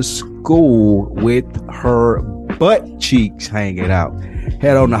off to school with her butt cheeks hanging out.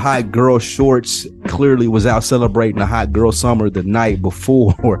 Had on the hot girl shorts, clearly was out celebrating the hot girl summer the night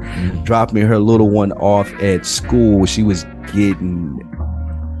before, dropping her little one off at school. She was getting,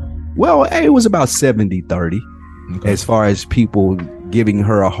 well, it was about 70-30 as far as people giving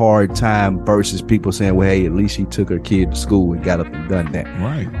her a hard time versus people saying, well, hey, at least she took her kid to school and got up and done that.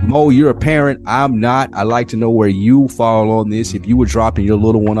 Right. Mo, you're a parent. I'm not. I'd like to know where you fall on this. If you were dropping your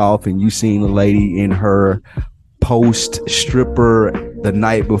little one off and you seen a lady in her post stripper the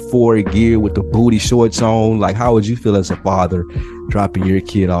night before gear with the booty shorts on, like, how would you feel as a father dropping your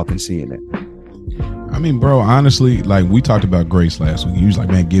kid off and seeing that? I mean, bro, honestly, like, we talked about grace last week. You was like,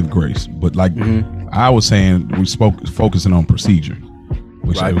 man, give grace. But like I was saying, we focusing on procedure.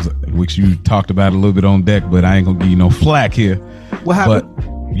 Which you talked about a little bit on deck, but I ain't gonna give you no flack here. What happened?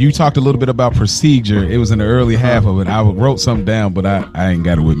 But you talked a little bit about procedure. It was in the early half of it. I wrote something down, but I ain't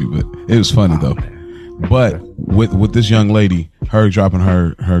got it with me. But it was funny though. But with this young lady, her dropping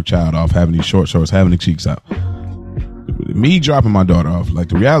her child off, having these short shorts, having the cheeks out. Me dropping my daughter off, like,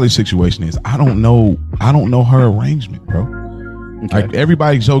 the reality situation is, I don't know her arrangement, bro. Okay. Like,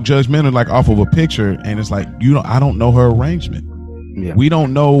 everybody's so judgmental, like, off of a picture, and it's like, I don't know her arrangement. Yeah. We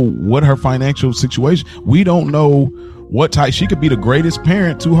don't know what her financial situation. We don't know what type. She could be the greatest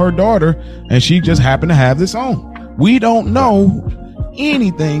parent to her daughter, and she just happened to have this on. We don't know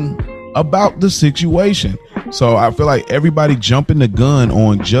anything about the situation. So I feel like everybody jumping the gun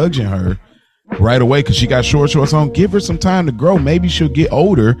on judging her right away because she got short shorts on. Give her some time to grow. Maybe she'll get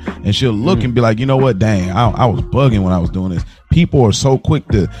older and she'll look and be like, you know what, dang, I was bugging when I was doing this. People are so quick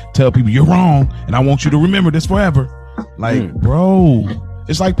to tell people you're wrong, and I want you to remember this forever. Like, bro,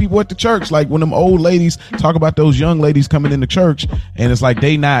 it's like people at the church, like when them old ladies talk about those young ladies coming into church, and it's like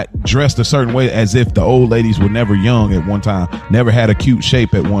they not dressed a certain way, as if the old ladies were never young at one time, never had a cute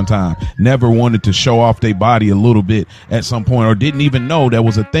shape at one time, never wanted to show off their body a little bit at some point, or didn't even know that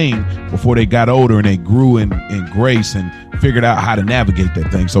was a thing before they got older and they grew in grace and figured out how to navigate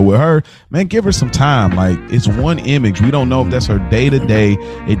that thing. So with her, man, give her some time. Like, it's one image. We don't know if that's her day to day.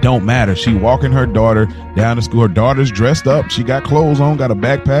 It don't matter. She walking her daughter down to school. Her daughter's dressed up. She got clothes on, got a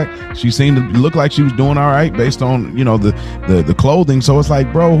backpack. She seemed to look like she was doing all right based on, the clothing. So it's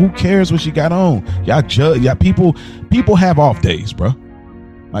like, bro, who cares what she got on? Y'all judge. People have off days, bro.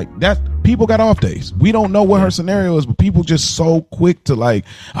 Like that, people got off days. We don't know what her scenario is, but people just so quick to like,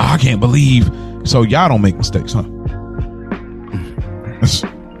 I can't believe. So y'all don't make mistakes, huh?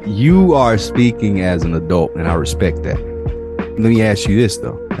 You are speaking as an adult, and I respect that. Let me ask you this,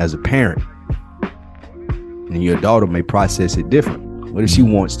 though. As a parent, and your daughter may process it different. What if she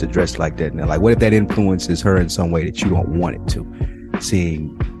wants to dress like that now? Like, what if that influences her in some way that you don't want it to?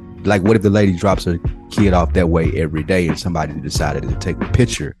 Seeing, like, what if the lady drops her kid off that way every day and somebody decided to take a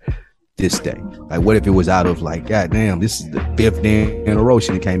picture this day? Like, what if it was out of like, God damn, this is the 5th day in a row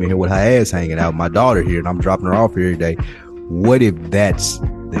she came in here with her ass hanging out, my daughter here, and I'm dropping her off every day. What if that's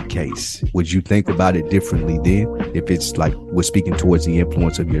the case? Would you think about it differently then? If it's like we're speaking towards the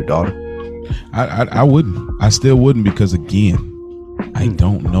influence of your daughter? I wouldn't. I still wouldn't, because again, I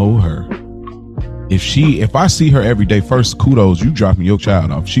don't know her. If I see her every day, first, kudos, you dropping your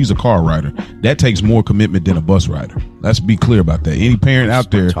child off. She's a car rider. That takes more commitment than a bus rider. Let's be clear about that. Any parent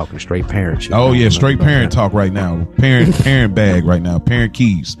out there talking straight parent shit. Oh yeah, straight parent talk right now. Parent bag right now. Parent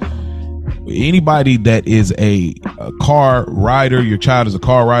keys. Anybody that is a car rider, your child is a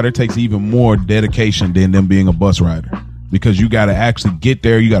car rider, takes even more dedication than them being a bus rider, because you got to actually get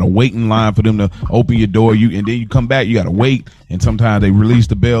there. You got to wait in line for them to open your door. And then you come back, you got to wait. And sometimes they release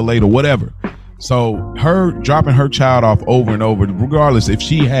the bell late or whatever. So her dropping her child off over and over, regardless if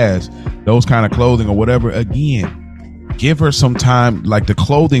she has those kind of clothing or whatever, again, give her some time. Like, the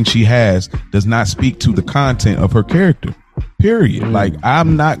clothing she has does not speak to the content of her character. Period. Like,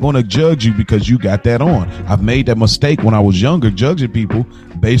 I'm not going to judge you because you got that on. I've made that mistake when I was younger, judging people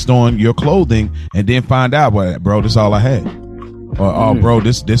based on your clothing, and then find out, well, bro, this is all I had. Or, oh, bro,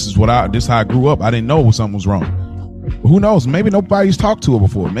 this is how I grew up. I didn't know something was wrong. Who knows? Maybe nobody's talked to her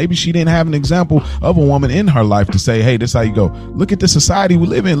before. Maybe she didn't have an example of a woman in her life to say, hey, this is how you go. Look at the society we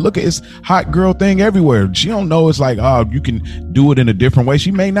live in. Look at this hot girl thing everywhere. She don't know it's like, oh, you can do it in a different way.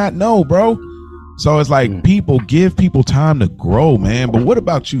 She may not know, bro. So it's like, give people time to grow, man. But what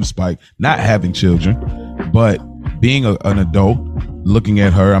about you, Spike? Not having children, but being an adult, looking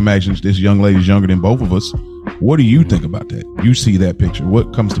at her, I imagine this young lady's younger than both of us. What do you think about that? You see that picture.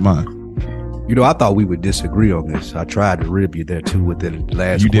 What comes to mind? You know, I thought we would disagree on this. I tried to rib you there too with the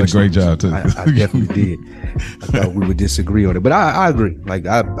last. You did a great job too. I definitely did. I thought we would disagree on it, but I agree. Like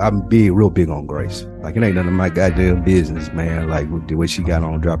I'm real big on Grace. Like it ain't none of my goddamn business, man. Like the way she got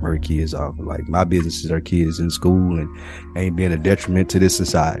on dropping her kids off. Like my business is her kids in school and ain't being a detriment to this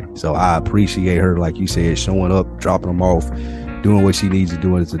society. So I appreciate her, like you said, showing up, dropping them off, doing what she needs to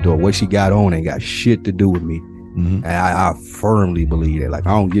do at the door. What she got on ain't got shit to do with me. Mm-hmm. And I firmly believe that. Like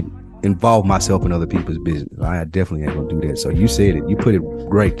I don't get involve myself in other people's business. I definitely ain't gonna do that. So you said it. You put it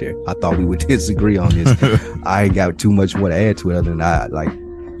great there. I thought we would disagree on this. I ain't got too much more to add to it other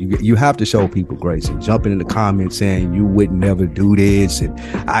than you have to show people grace, and jumping in the comments saying you would never do this and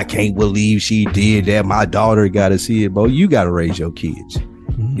I can't believe she did that. My daughter got to see it, bro. You got to raise your kids.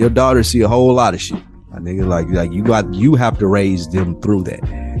 Mm-hmm. Your daughter see a whole lot of shit. I nigga, like you have to raise them through that.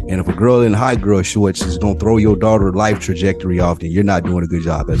 And if a girl in high girl shorts is gonna throw your daughter's life trajectory off, then you're not doing a good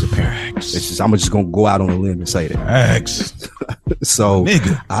job as a parent. I'm just gonna go out on a limb and say that. So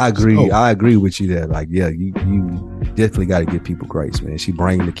nigga, I agree with you there. Like, yeah, you definitely got to give people grace, man. She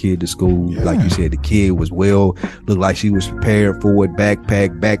bringing the kid to school, like you said. The kid was looked like she was prepared for it.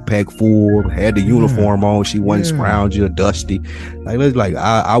 Backpack full, had the uniform on. She wasn't scroungy or dusty.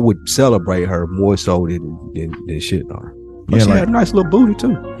 I would celebrate her more so than shitting on her. But she had a nice little booty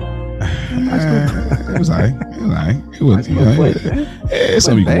too. It was alright. It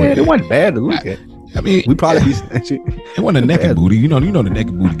wasn't bad. It wasn't bad to look at. I mean, we probably it wasn't a naked booty. You know, the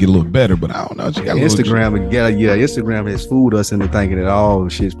naked booty get a little better, but I don't know. She got Instagram, Instagram has fooled us into thinking that all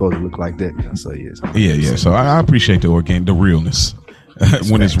shit's supposed to look like that. So yes, yeah. So I appreciate the realness.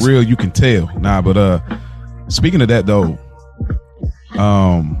 When it's real, you can tell. Nah, but speaking of that though,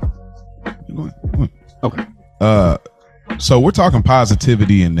 okay. So we're talking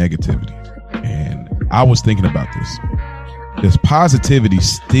positivity and negativity, and I was thinking about this. Does positivity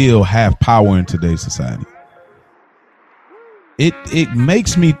still have power in today's society? It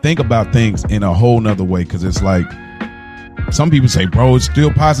makes me think about things in a whole nother way, because it's like some people say, bro, it's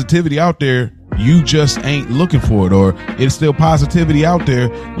still positivity out there. You just ain't looking for it. Or it's still positivity out there.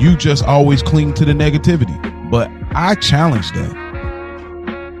 You just always cling to the negativity. But I challenge that.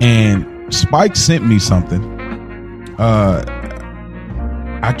 And Spike sent me something.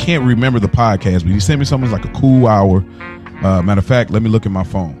 I can't remember the podcast, but he sent me something like a cool hour. Matter of fact, let me look at my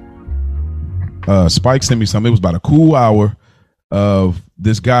phone. Spike sent me something. It was about a cool hour of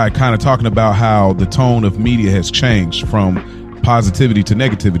this guy kind of talking about how the tone of media has changed from positivity to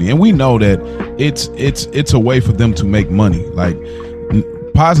negativity. And we know that it's a way for them to make money. Like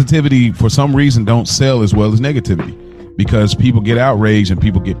positivity for some reason don't sell as well as negativity, because people get outraged and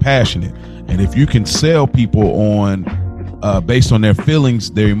people get passionate. And if you can sell people on based on their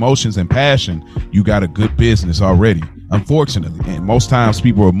feelings, their emotions and passion, you got a good business already, unfortunately. And most times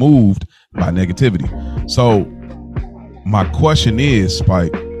people are moved by negativity. So my question is,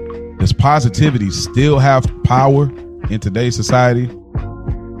 Spike, does positivity still have power in today's society,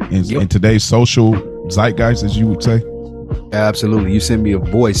 in today's social zeitgeist, as you would say? Absolutely. You sent me a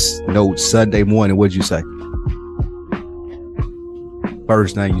voice note Sunday morning. What'd you say?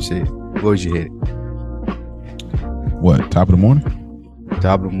 First thing you said. What was you headed? What, top of the morning?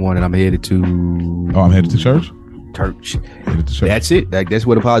 Top of the morning. I'm headed to... Oh, I'm headed to church? Church. That's it. Like, that's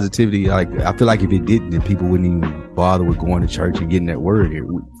where the positivity, like, I feel like if it didn't, then people wouldn't even bother with going to church and getting that word here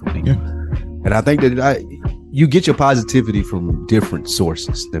from people. Yeah. And I think that you get your positivity from different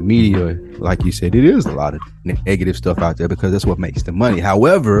sources. The media, like you said, it is a lot of negative stuff out there because that's what makes the money.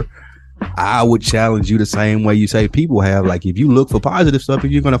 However, I would challenge you the same way you say people have. Like, if you look for positive stuff,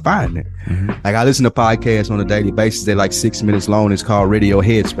 you're going to find it. Mm-hmm. Like, I listen to podcasts on a daily basis. They're like 6 minutes long. It's called Radio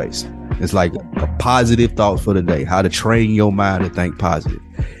Headspace. It's like a positive thought for the day, how to train your mind to think positive.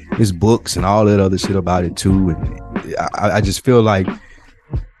 There's books and all that other shit about it too. And I just feel like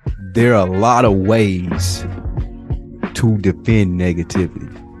there are a lot of ways to defend negativity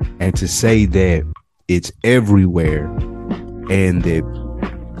and to say that it's everywhere and that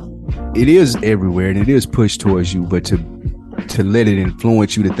it is everywhere and it is pushed towards you, but to let it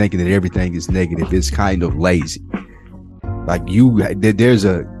influence you to thinking that everything is negative is kind of lazy. Like there's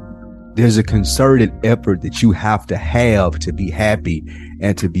a concerted effort that you have to be happy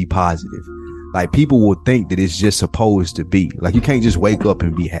and to be positive. Like, people will think that it's just supposed to be. Like, you can't just wake up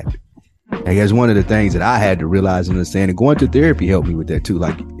and be happy. Like, that's one of the things that I had to realize and understand, and going to therapy helped me with that too.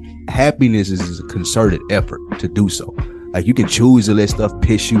 Like, happiness is a concerted effort to do so. Like, you can choose to let stuff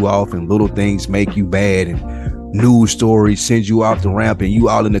piss you off and little things make you bad, and news stories send you off the ramp and you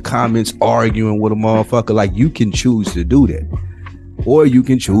all in the comments arguing with a motherfucker. Like, you can choose to do that. Or you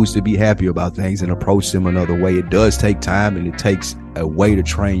can choose to be happy about things and approach them another way. It does take time and it takes a way to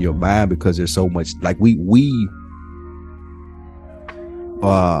train your mind, because there's so much, like we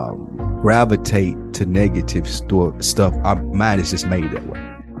gravitate to negative stuff. Our mind is just made that way.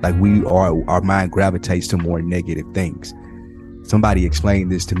 Like our mind gravitates to more negative things. Somebody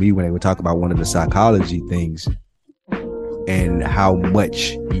explained this to me when they were talking about one of the psychology things, and how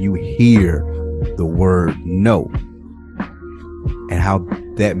much you hear the word no, and how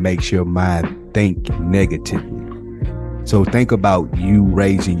that makes your mind think negatively. So think about you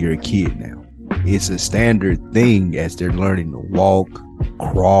raising your kid now. It's a standard thing as they're learning to walk,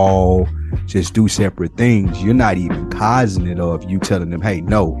 crawl, just do separate things. You're not even cognizant of you telling them, hey,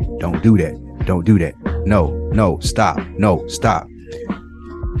 no, don't do that. Don't do that. No, stop. No, stop.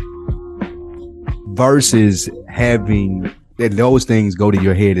 Versus having those things go to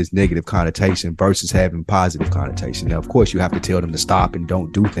your head as negative connotation versus having positive connotation. Now, of course, you have to tell them to stop and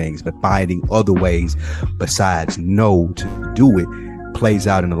don't do things, but finding other ways besides no to do it plays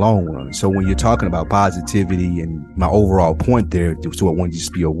out in the long run. So when you're talking about positivity, and my overall point there, so it won't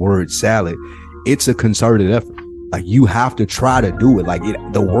just be a word salad, it's a concerted effort. Like, you have to try to do it. Like,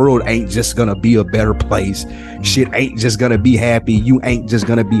 the world ain't just gonna be a better place. Shit ain't just gonna be happy. You ain't just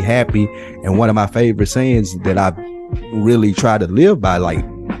gonna be happy. And one of my favorite sayings that I really try to live by, like,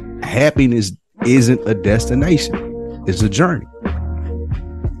 happiness isn't a destination, it's a journey.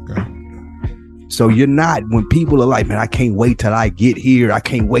 Okay. So you're not, when people are like, man, I can't wait till I get here, I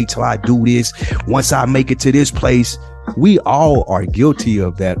can't wait till I do this, once I make it to this place, we all are guilty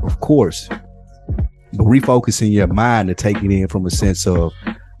of that, of course. But refocusing your mind to take it in from a sense of,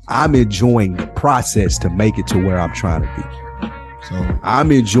 I'm enjoying the process to make it to where I'm trying to be. So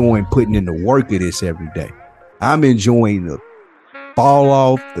I'm enjoying putting in the work of this every day. I'm enjoying the fall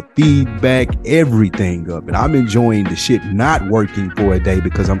off, the feedback, everything of it. I'm enjoying the shit not working for a day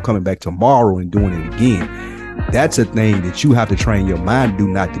because I'm coming back tomorrow and doing it again. That's a thing that you have to train your mind to do,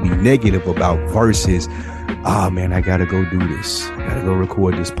 not to be negative about, versus, oh man, I gotta go do this. I gotta go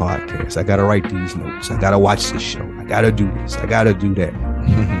record this podcast. I gotta write these notes. I gotta watch this show. I gotta do this. I gotta do that.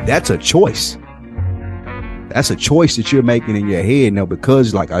 That's a choice. That's a choice that you're making in your head now,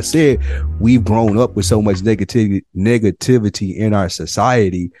 because like I said, we've grown up with so much negativity in our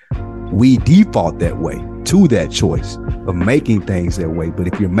society. We default that way to that choice of making things that way. But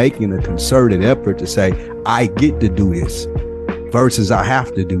if you're making a concerted effort to say, I get to do this versus I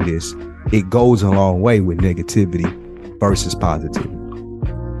have to do this, it goes a long way with negativity versus positivity.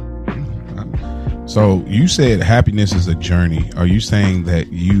 So you said happiness is a journey. Are you saying that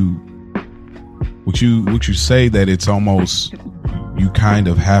would you say that it's almost, you kind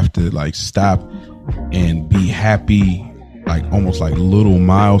of have to like stop and be happy, like almost like little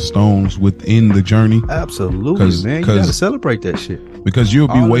milestones within the journey? Absolutely, man. You gotta celebrate that shit. Because you'll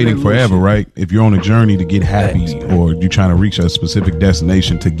be waiting forever, right? If you're on a journey to get happy, or you're trying to reach a specific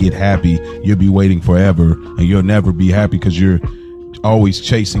destination to get happy, you'll be waiting forever, and you'll never be happy because you're always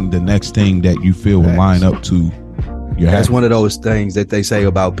chasing the next thing that you feel will line up to. That's one of those things that they say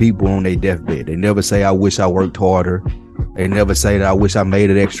about people on their deathbed. They never say, I wish I worked harder. They never say that I wish I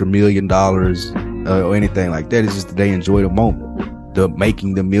made an extra $1 million or anything like that. It's just that they enjoy the moment, the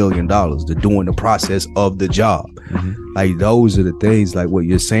making the $1 million, the doing the process of the job. Mm-hmm. Like, those are the things, like what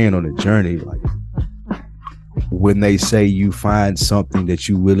you're saying on the journey. Like, when they say you find something that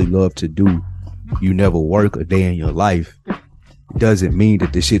you really love to do, you never work a day in your life, it doesn't mean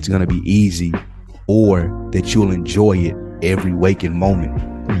that the shit's going to be easy or that you'll enjoy it every waking moment.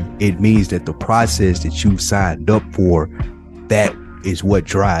 It means that the process that you've signed up for, that is what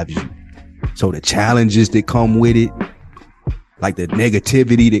drives you. So the challenges that come with it, like the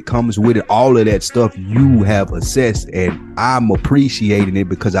negativity that comes with it, all of that stuff you have assessed, and I'm appreciating it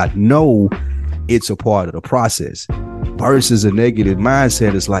because I know it's a part of the process. Versus a negative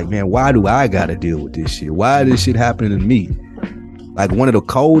mindset, it's like, man, why do I gotta deal with this shit? Why is this shit happening to me? Like, one of the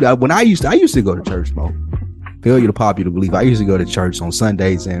cold, when I used to go to church, Mo. Failure to popular belief. I used to go to church on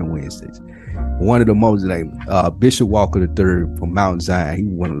Sundays and Wednesdays. One of the most, like, Bishop Walker III from Mount Zion, he's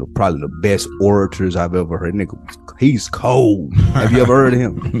one of probably the best orators I've ever heard. Nigga, he's cold. Have you ever heard of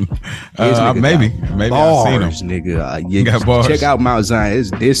him? Maybe bars, I've seen him. Nigga. Check out Mount Zion.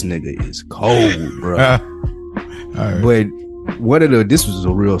 This nigga is cold, bro. Right. But this was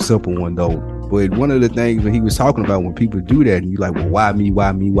a real simple one though. But one of the things that he was talking about, when people do that, and you're like, well, why me?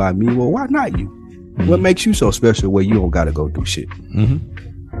 Why me? Why me? Well, why not you? Mm-hmm. What makes you so special where you don't got to go do shit?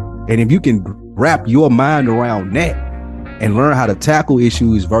 Mm-hmm. And if you can wrap your mind around that and learn how to tackle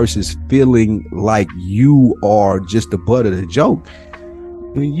issues versus feeling like you are just the butt of the joke,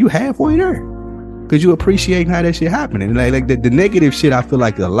 I mean, you halfway there. Because you appreciate how that shit happening. And like the negative shit, I feel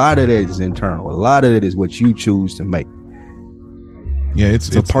like a lot of that is internal. A lot of it is what you choose to make. Yeah,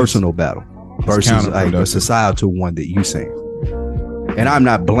 it's a personal battle versus like a societal one that you saying. And I'm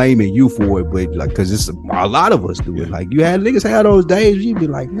not blaming you for it, but like, cause it's a lot of us do it. Like you had niggas have those days, you be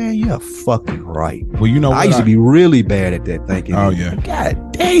like, man, you're fucking right. Well, you know, I used to be really bad at that thinking. Oh yeah.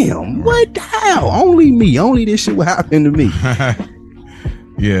 God damn, what the hell? Only this shit will happen to me.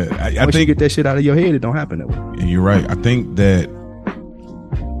 Yeah, I Once think you get that shit out of your head, it don't happen that way. And you're right. I think that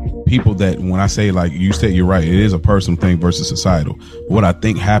people that, when I say, like you said, you're right, it is a personal thing versus societal. What I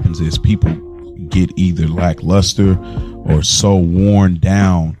think happens is people get either lackluster or so worn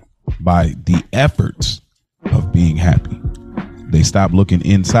down by the efforts of being happy. They stop looking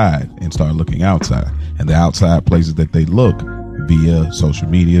inside and start looking outside. And the outside places that they look via social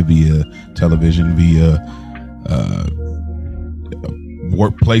media, via television, via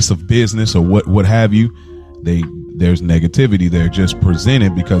workplace of business or what have you, there's negativity there just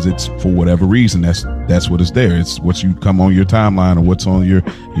presented because it's for whatever reason. That's what is there. It's what you come on your timeline or what's on your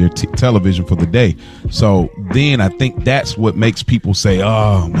television for the day. So then I think that's what makes people say,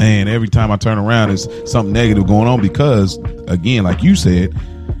 oh man, every time I turn around there's something negative going on, because again, like you said,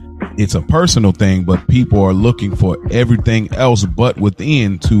 it's a personal thing, but people are looking for everything else but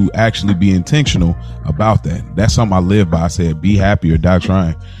within to actually be intentional about that. That's something I live by. I said, be happy or die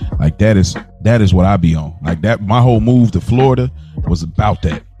trying. Like that is what I be on. Like that, my whole move to Florida was about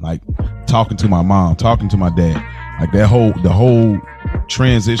that. Like talking to my mom, talking to my dad, like the whole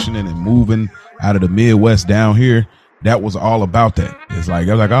transitioning and moving out of the Midwest down here. That was all about that. It's like,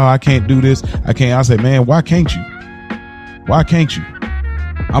 I was like, oh, I can't do this. I can't. I said, man, why can't you? Why can't you?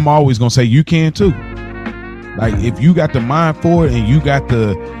 I'm always going to say you can too. Like if you got the mind for it and you got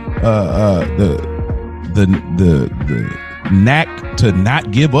the knack to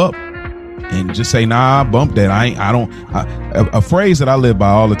not give up and just say, nah, bump that. A phrase that I live by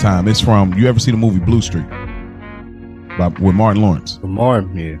all the time. It's from, you ever see the movie Blue Street with Martin Lawrence?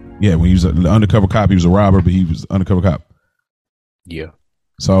 Martin, yeah. Yeah, when he was an undercover cop, he was a robber, but he was an undercover cop. Yeah.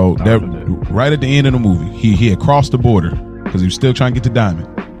 So right at the end of the movie, he had crossed the border because he was still trying to get to Diamond.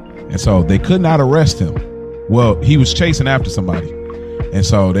 And so they could not arrest him. Well, he was chasing after somebody. And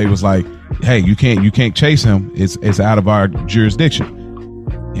so they was like, hey, you can't chase him. It's out of our jurisdiction.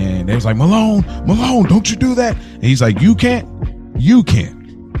 And they was like, Malone, don't you do that. And he's like, you can't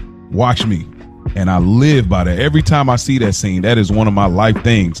watch me. And I live by that. Every time I see that scene, that is one of my life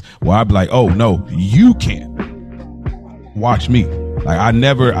things where I'd be like, oh no, you can't watch me. Like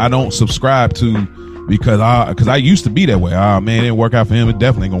I don't subscribe to, because I used to be that way. Oh man, it didn't work out for him. It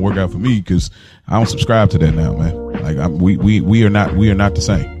definitely ain't gonna work out for me, because I don't subscribe to that now, man. Like we are not the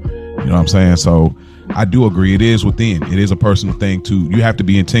same. You know what I'm saying? So I do agree. It is within. It is a personal thing too. You have to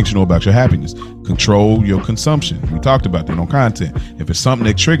be intentional about your happiness. Control your consumption. We talked about that on content. If it's something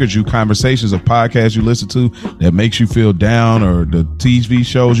that triggers you, conversations or podcasts you listen to that makes you feel down, or the TV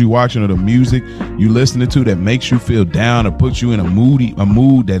shows you watching, or the music you listening to that makes you feel down or puts you in a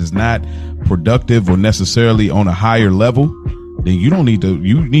mood that is not productive or necessarily on a higher level, then you need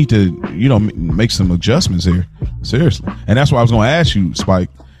to make some adjustments here. Seriously. And that's why I was going to ask you, Spike,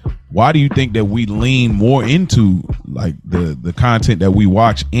 why do you think that we lean more into like the content that we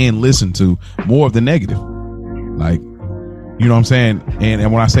watch and listen to more of the negative? Like, you know what I'm saying?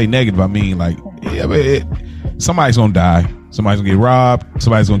 And when I say negative, I mean like, somebody's going to die. Somebody's going to get robbed.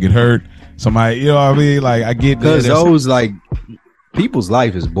 Somebody's going to get hurt. Somebody, you know what I mean? Like I get because those like people's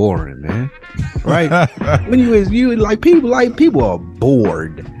life is boring, man. Right? When you like people are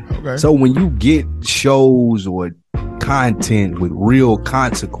bored. Okay. So when you get shows or content with real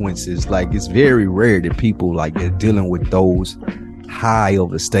consequences, like it's very rare that people like are dealing with those high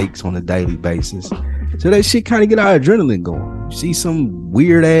over stakes on a daily basis. So that shit kind of get our adrenaline going. You see some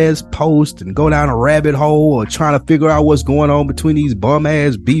weird ass post and go down a rabbit hole, or trying to figure out what's going on between these bum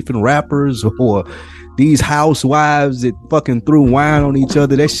ass beefing rappers, or these housewives that fucking threw wine on each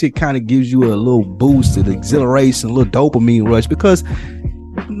other. That shit kind of gives you a little boost of exhilaration, a little dopamine rush, because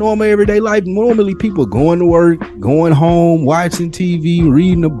normal everyday life, normally people going to work, going home, watching TV,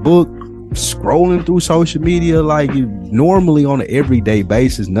 reading a book, scrolling through social media. Like normally on an everyday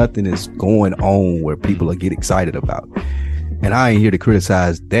basis, nothing is going on where people are get excited about. And I ain't here to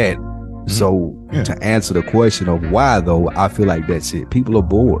criticize that. So to answer the question of why though, I feel like that's it. People are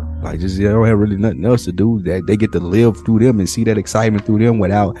bored. Like just they don't have really nothing else to do. That they get to live through them and see that excitement through them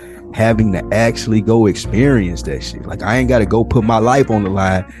without having to actually go experience that shit. Like I ain't got to go put my life on the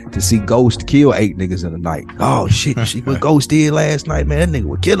line to see Ghost kill 8 niggas in the night. Oh shit, see what Ghost did last night, man. That nigga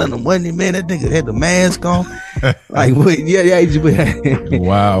was killing them, wasn't he, man? That nigga had the mask on. Like yeah.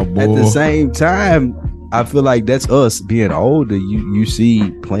 Wow, boy. At the same time, I feel like that's us being older. You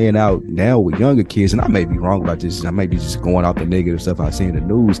see playing out now with younger kids, and I may be wrong about this. I may be just going off the negative stuff I see in the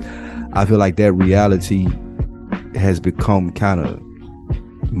news. I feel like that reality has become kind of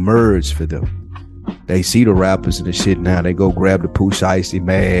merged for them. They see the rappers and the shit now. They go grab the Pooh Icy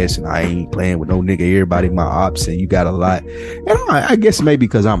mask, and I ain't playing with no nigga. Everybody my ops, and you got a lot. And I guess maybe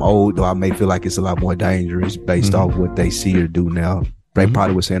because I'm old, though, I may feel like it's a lot more dangerous based off what they see or do now. They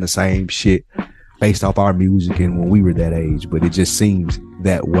probably was saying the same shit based off our music and when we were that age, but it just seems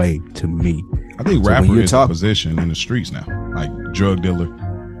that way to me. I think rapper is a position in the streets now, like drug dealer,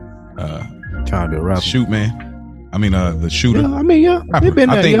 trying to be a rapper, shoot man. I mean, the shooter. Yeah, I mean, yeah. I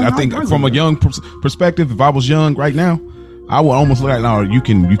think from a young perspective, if I was young right now, I would almost look at now. You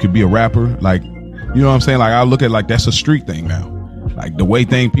could be a rapper, like, you know what I'm saying? Like, I look at like that's a street thing now. Like the way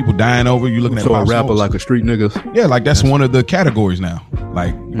people dying over, you looking at a rapper Smokes. Like a street nigga. Yeah, like that's one of the categories now.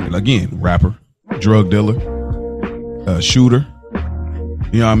 Like again, rapper, drug dealer, shooter.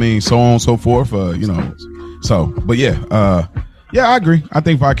 You know what I mean? So on and so forth. You know. So, but yeah, yeah, I agree. I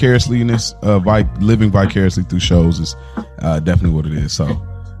think vicariously in this, living vicariously through shows is definitely what it is. So,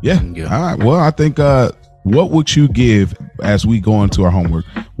 yeah. All right. Well, I think what would you give as we go into our homework?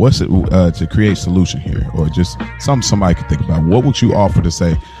 What's it to create solution here, or just somebody could think about? What would you offer to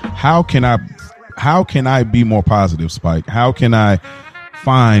say? How can I be more positive, Spike? How can I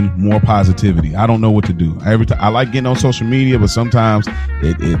find more positivity? I don't know what to do. Every time I like getting on social media, but sometimes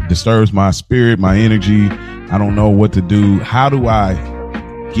it disturbs my spirit, my energy. I don't know what to do. How do I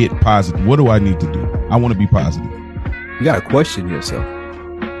get positive? What do I need to do? I want to be positive. You got to question yourself.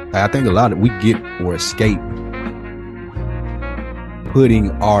 I think a lot of we get or escape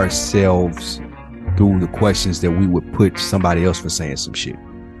putting ourselves through the questions that we would put somebody else for saying some shit.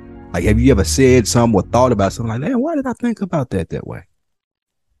 Like, have you ever said something or thought about something like, man, why did I think about that way?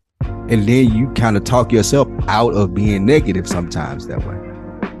 And then you kind of talk yourself out of being negative sometimes that way.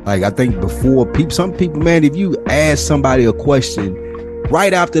 Like, I think before some people, man, if you ask somebody a question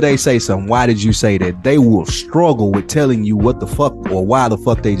right after they say something, why did you say that? They will struggle with telling you what the fuck or why the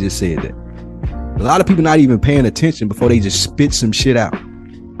fuck they just said that. A lot of people not even paying attention before they just spit some shit out.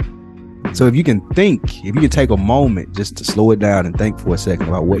 So if you can take a moment just to slow it down and think for a second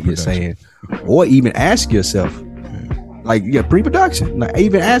about what you're saying, or even ask yourself, like, yeah, pre-production, like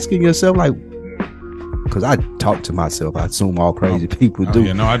even asking yourself, like, because I talk to myself, I assume all crazy people do.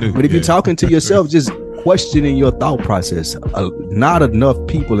 Yeah, no, I do. But if you're talking to yourself, just questioning your thought process. Not enough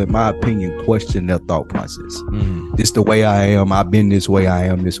people, in my opinion, question their thought process. This the way I am. I've been this way. I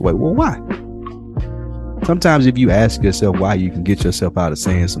am this way. Well, why? Sometimes if you ask yourself why, you can get yourself out of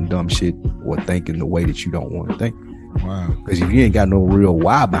saying some dumb shit or thinking the way that you don't want to think. Wow. Because if you ain't got no real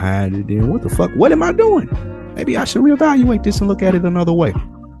why behind it, then what the fuck? What am I doing? Maybe I should reevaluate this and look at it another way.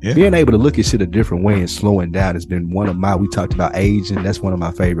 Yeah. Being able to look at shit a different way and slowing down has been we talked about aging. That's one of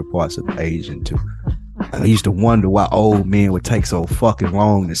my favorite parts of aging too. I used to wonder why old men would take so fucking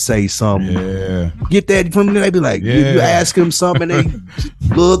long to say something. Yeah. Get that from them. They be like, you ask them something, they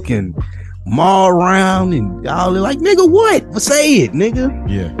look and maul around and all like, nigga, what? Well, say it, nigga.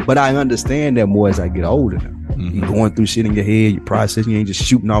 Yeah. But I understand that more as I get older now. You're going through shit in your head, you processing, you ain't just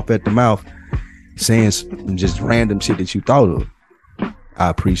shooting off at the mouth, saying just random shit that you thought of. I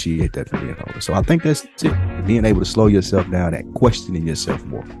appreciate that for being older. So I think that's it. Being able to slow yourself down and questioning yourself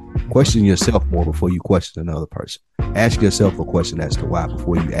more. Question yourself more before you question another person. Ask yourself a question as to why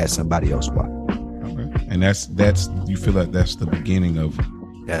before you ask somebody else why. Okay. And that's you feel like that's the beginning of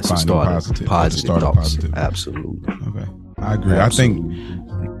that's the start positive thoughts. Absolutely. Okay. I agree. Absolutely.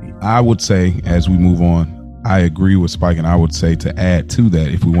 I think I would say, as we move on, I agree with Spike, and I would say to add to that,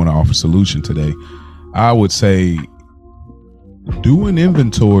 if we want to offer solution today, I would say do an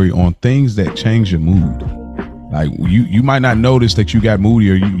inventory on things that change your mood. Like you might not notice that you got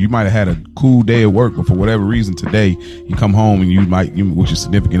moody, or you might have had a cool day at work, but for whatever reason today you come home and you with your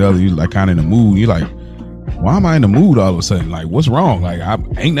significant other, you're like kind of in the mood. You're like, why am I in the mood all of a sudden? Like, what's wrong? Like,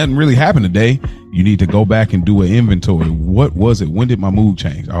 ain't nothing really happened today. You need to go back and do an inventory. What was it? When did my mood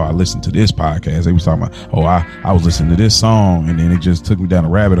change? Oh, I listened to this podcast. They was talking about, oh, I was listening to this song, and then it just took me down a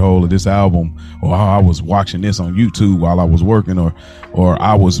rabbit hole of this album. Or I was watching this on YouTube while I was working, or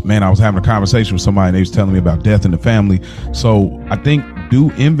I was having a conversation with somebody and they was telling me about death in the family. So I think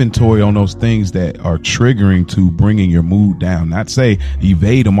do inventory on those things that are triggering to bringing your mood down. Not say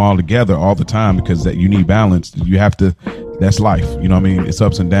evade them all together all the time, because that you need balance. You have to, that's life. You know what I mean? It's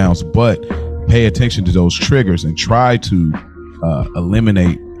ups and downs, but pay attention to those triggers and try to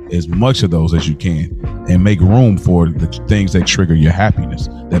eliminate as much of those as you can, and make room for the things that trigger your happiness,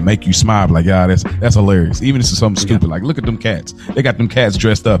 that make you smile. Like, yeah, that's hilarious. Even if it's something stupid, like look at them cats. They got them cats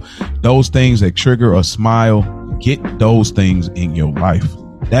dressed up. Those things that trigger a smile, get those things in your life.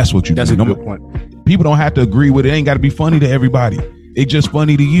 That's what you do. That's a good point. People don't have to agree with it. It ain't got to be funny to everybody. It's just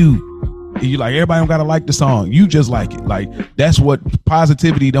funny to you. You like, everybody don't gotta like the song. You just like it. Like, that's what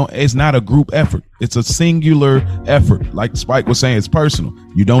positivity it's not a group effort. It's a singular effort. Like Spike was saying, it's personal.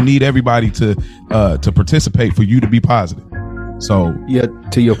 You don't need everybody to participate for you to be positive. So yeah,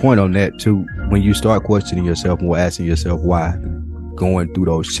 to your point on that too, when you start questioning yourself or asking yourself why, going through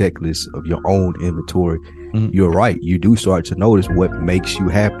those checklists of your own inventory, you're right. You do start to notice what makes you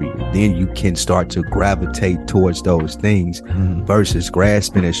happy. Then you can start to gravitate towards those things versus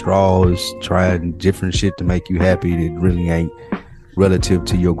grasping at straws, trying different shit to make you happy that really ain't relative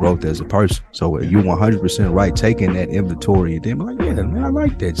to your growth as a person. So you're 100% right, taking that inventory and then be like, yeah, man, I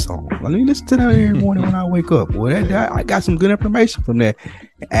like that song. Let me listen to that every morning when I wake up. Well, I got some good information from that.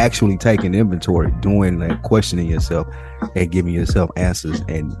 Actually taking inventory, doing that, questioning yourself and giving yourself answers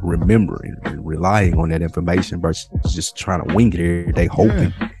and remembering and relying on that information versus just trying to wing it every day,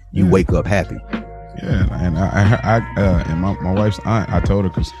 hoping you wake up happy. Yeah, and and my wife's aunt, I told her,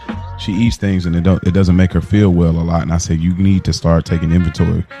 because she eats things and it doesn't make her feel well a lot, and I said, you need to start taking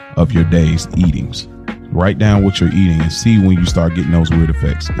inventory of your day's eatings. Write down what you're eating and see when you start getting those weird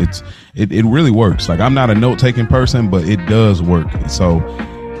effects. It really works. Like, I'm not a note taking person, but it does work. So,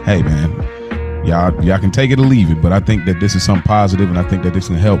 hey man, y'all can take it or leave it, but I think that this is something positive, and I think that this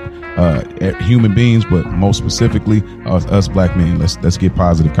can help human beings, but most specifically us black men. Let's get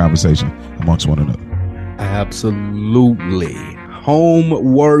positive conversation amongst one another. Absolutely.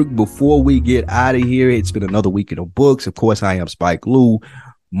 Homework before we get out of here. It's been another week in the books. Of course, I am Spike Lou,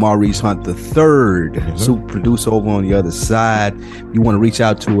 Maurice Hunt III, super producer over on the other side. You want to reach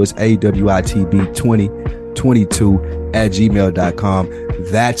out to us, awitb2022@gmail.com.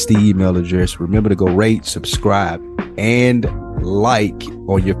 That's the email address. Remember to go rate, subscribe, and like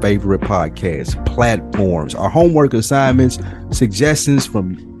on your favorite podcast platforms. Our homework assignments, suggestions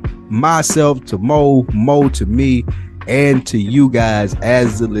from myself to Mo to me, and to you guys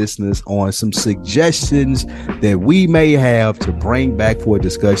as the listeners on some suggestions that we may have to bring back for a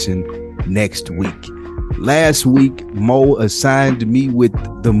discussion next week. Last week, Mo assigned me with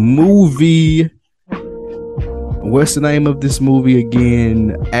the movie. What's the name of this movie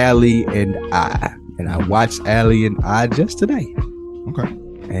again? Ally and I. And I watched Ally and I just today. Okay.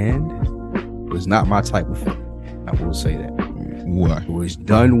 And it was not my type of film. I will say that. What? It was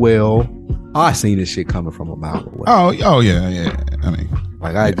done well. I seen this shit coming from a mile away. Oh yeah. I mean,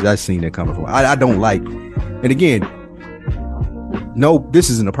 like I seen it coming from. I don't like. And again, no, this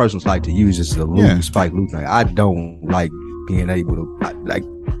isn't a personal slight to use. This is a Spike Lou thing. I don't like being able to like.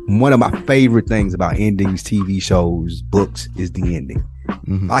 One of my favorite things about endings, TV shows, books is the ending.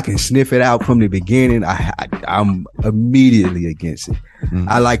 I can sniff it out from the beginning. I'm immediately against it.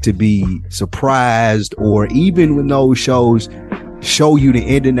 I like to be surprised, or even when those shows show you the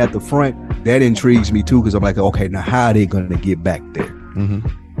ending at the front, that intrigues me too, because I'm like, okay, now how are they going to get back there?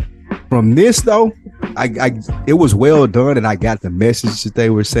 From this though, it was well done, and I got the message that they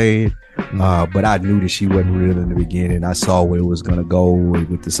were saying, but I knew that she wasn't real in the beginning. I saw where it was going to go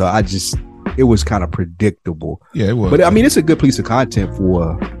with the, so it was kind of predictable. Yeah, it was. But I mean, it's a good piece of content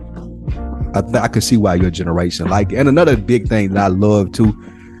for. I could see why your generation like. And another big thing that I love too,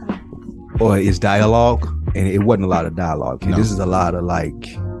 is dialogue. And it wasn't a lot of dialogue. No. This is a lot of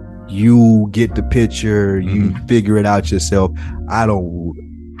like, you get the picture, you figure it out yourself.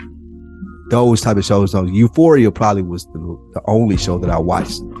 Those type of shows. Euphoria probably was the only show that I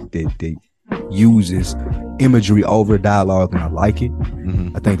watched that uses imagery over dialogue, and I like it.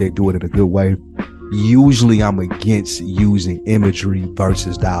 I think they do it in a good way. Usually I'm against using imagery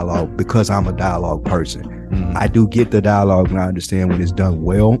versus dialogue because I'm a dialogue person. I do get the dialogue and I understand when it's done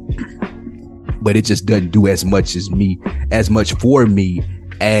well, but it just doesn't do as much for me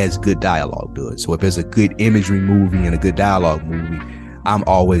as good dialogue does. So if there's a good imagery movie and a good dialogue movie, I'm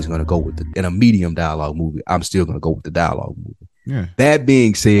always going to go with in a medium dialogue movie, I'm still going to go with the dialogue movie. Yeah. That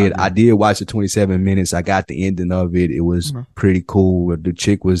being said, I did watch the 27 minutes. I got the ending of it. It was pretty cool. The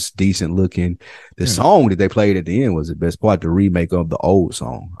chick was decent looking. The song that they played at the end was the best part, the remake of the old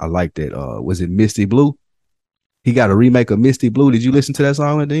song. I liked it. Was it Misty Blue? He got a remake of Misty Blue. Did you listen to that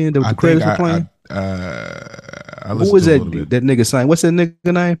song at the end? The credits were playing? Who was that nigga sang? What's that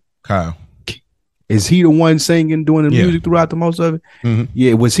nigga name? Kyle. Is he the one singing, doing the music throughout the most of it?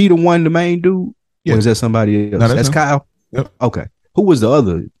 Yeah. Was he the one, the main dude? Yeah. Or is that somebody else? No, that's Kyle? Yep. Okay. Who was the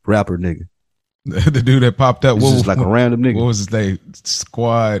other rapper nigga? The dude that popped up. Was just like a random nigga. What was his name?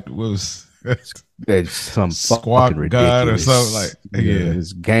 Squad. What was It's some Squad fucking God or ridiculous. something like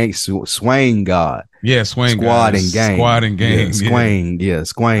It's gang Swain God. Yeah, Swing Squad God. and gang. Squad and gang. Yeah,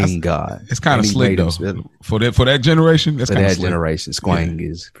 Swain God. It's kind of And he slick made though. him- For that generation, that's For kind of that slick. generation, Squang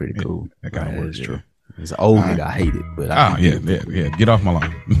is pretty cool. That kind of Right, works. that's Yeah. true. It's an old nigga. I hate it, but I Yeah. Get off my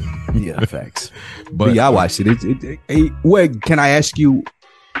lawn. yeah, facts. But But yeah, I watched it. What can I ask you?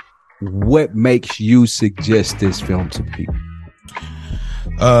 What makes you suggest this film to people?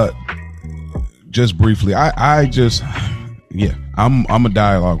 Just briefly, I'm a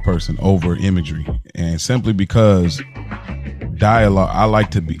dialogue person over imagery, and simply because dialogue, I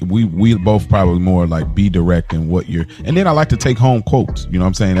like to be, we both probably more like be direct in what you're, and then I like to take home quotes, you know what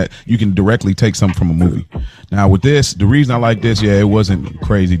I'm saying, that you can directly take something from a movie. Now with this, the reason I like this, it wasn't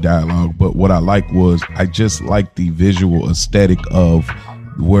crazy dialogue, but what I liked was I just like the visual aesthetic of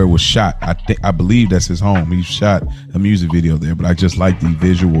where it was shot. I believe that's his home. He shot a music video there, but I just like the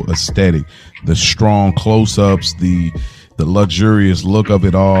visual aesthetic, the strong close-ups, the luxurious look of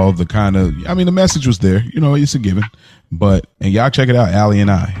it all, the kind of, I mean, the message was there, it's a given, and y'all check it out, Allie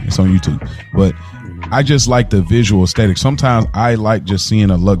and I, it's on YouTube, but I just like the visual aesthetic. Sometimes I like just seeing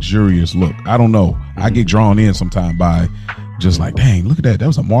a luxurious look. I don't know. I get drawn in sometimes by just like, dang, look at that. That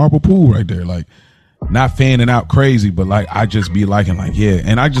was a marble pool right there. Like, not fanning out crazy, but like I just be liking, like, yeah.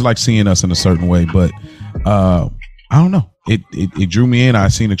 And I just like seeing us in a certain way. But I don't know. It drew me in. I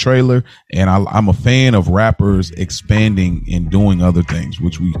seen the trailer, and I'm a fan of rappers expanding and doing other things,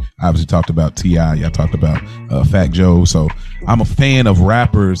 which we obviously talked about. T.I., I talked about Fat Joe. So I'm a fan of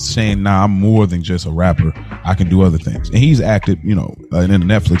rappers saying, nah, I'm more than just a rapper. I can do other things. And he's acted, in a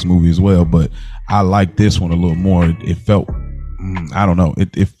Netflix movie as well. But I like this one a little more. It felt, I don't know.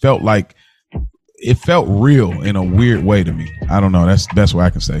 It felt like, it felt real in a weird way to me. I don't know. That's the best way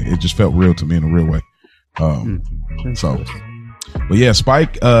I can say. It just felt real to me in a real way. But yeah,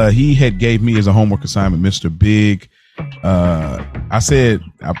 Spike, he had gave me as a homework assignment, Mr. Big. I said,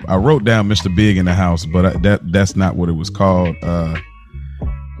 I wrote down Mr. Big in the House, but that's not what it was called.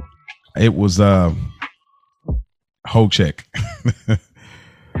 It was Ho Check.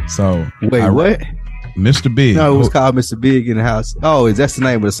 So wait, what? Mr. Big. No, it was called Mr. Big in the House. Oh, is that's the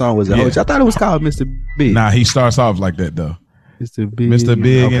name of the song? Was it? Yeah. I thought it was called Mr. Big. Nah, he starts off like that though. Mr. Big. Mr.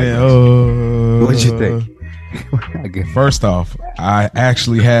 Big, okay, and what'd you think? First off, I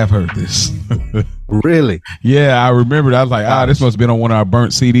actually have heard this. Really? Yeah, I remembered. I was like, this must have been on one of our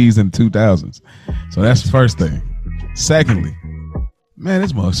burnt CDs in the 2000s. So that's the first thing. Secondly, man,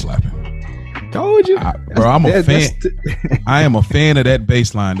 this mug slapping. Told you, bro. I'm a fan. I am a fan of that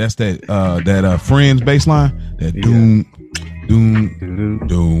bass line. That's that Friends bass line. That doom, doom,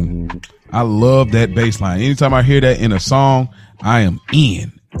 doom. I love that bass line. Anytime I hear that in a song, I am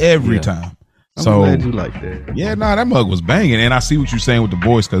in every time. I'm so glad you like that. Yeah, that mug was banging, and I see what you're saying with the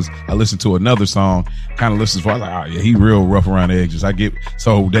voice because I listened to another song, kind of listens for. I was like, yeah, he real rough around the edges. I get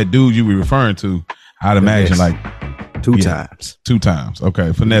so that dude you were referring to. I'd imagine like. Two times.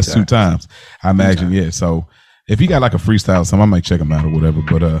 Okay. Finesse two times. I imagine. Yeah. So if you got like a freestyle or something, I might check them out or whatever.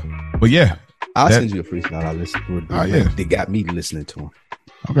 But yeah. I'll send you a freestyle. I listen to it. Oh, yeah. They got me listening to him.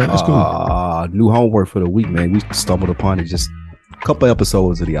 Okay. That's cool. New homework for the week, man. We stumbled upon it just a couple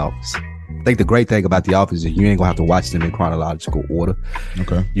episodes of The Office. I think the great thing about The Office is you ain't gonna have to watch them in chronological order.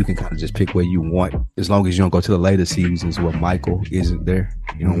 Okay. You can kind of just pick where you want, as long as you don't go to the later seasons where Michael isn't there.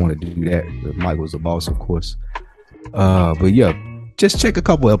 You don't want to do that. Michael's the boss, of course. But yeah, just check a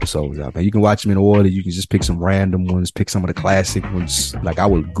couple episodes out, man. You can watch them in order. You can just pick some random ones, pick some of the classic ones. Like I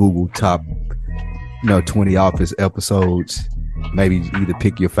would Google top, 20 Office episodes. Maybe either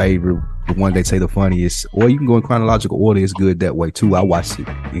pick your favorite, the one they say the funniest, or you can go in chronological order. It's good that way too. I watched it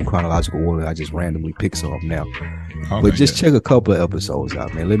in chronological order. I just randomly pick some now. Okay, but just check a couple of episodes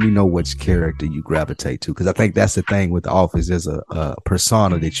out, man. Let me know which character you gravitate to, because I think that's the thing with The Office. There's a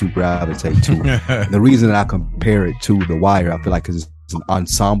persona that you gravitate to. The reason that I compare it to The Wire, I feel like it's an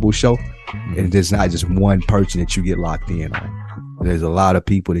ensemble show, and there's not just one person that you get locked in on. There's a lot of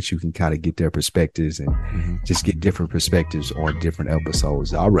people that you can kind of get their perspectives and just get different perspectives on different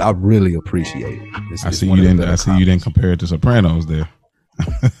episodes. I really appreciate it. I see you didn't compare it to Sopranos there.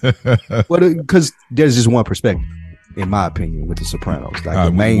 Well, because there's just one perspective, in my opinion, with the Sopranos. Like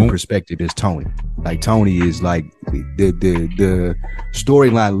the main perspective is Tony. Like Tony is like the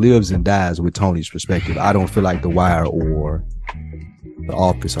storyline lives and dies with Tony's perspective. I don't feel like The Wire or The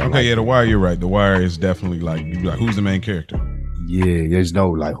Office. Okay, The Wire. You're right. The Wire is definitely like who's the main character. Yeah, there's no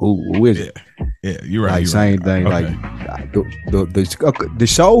like who is it? Yeah, you're right. Like same thing. Okay. Like the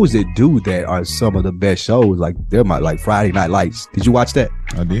shows that do that are some of the best shows. Like they're like Friday Night Lights. Did you watch that?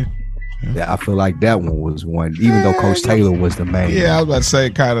 I did. I feel like that one was one, even though Coach Taylor was the main. Yeah, I was about to say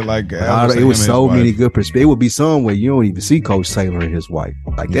kind of like it was so many good perspectives. It would be some where you don't even see Coach Taylor and his wife.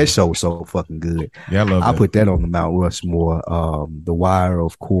 Like that show was so fucking good. Yeah, I love that. I put that on the Mount Rushmore. The Wire,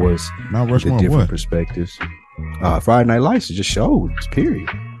 of course. Mount Rushmore, the different what? perspectives. Friday Night Lights is just shows. Period.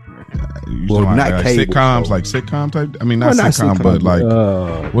 Well, not sitcoms, like sitcom type. I mean, not sitcom, but like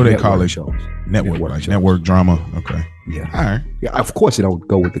what do they call it? Shows. Network drama. Okay. Yeah. All right. Yeah. Of course, it don't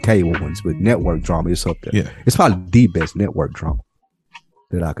go with the cable ones, but network drama is up there. Yeah. It's probably the best network drama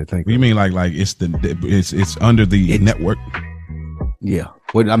that I could think of. You mean like it's under the network? Yeah.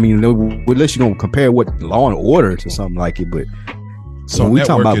 Well, I mean, unless you're gonna compare what Law and Order to something like it, but. So when we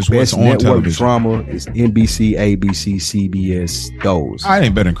talking about best network television. Drama is NBC, ABC, CBS, those. I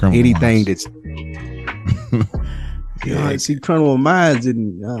ain't better than Criminal Anything Minds. That's see, Criminal Minds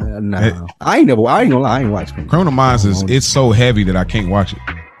didn't. No, I ain't gonna lie, I ain't watched Criminal Minds. It's so heavy that I can't watch it.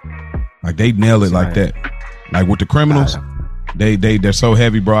 Like they nail it like that. Like with the criminals, they're so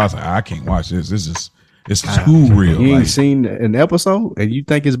heavy, bro. I was like, I can't watch this. It's too real. You ain't seen an episode, and you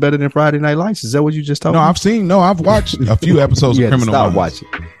think it's better than Friday Night Lights? Is that what you just told me? I've watched a few episodes of Criminal Minds. Watching.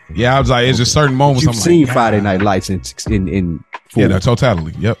 Yeah, I was like, it's just certain moments. You've seen Friday Night Lights in full. Yeah, the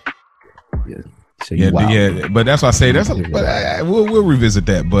totality. Yep. Yeah. So yeah. But that's why I say we'll revisit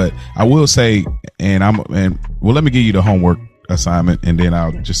that. But I will say, let me give you the homework assignment, and then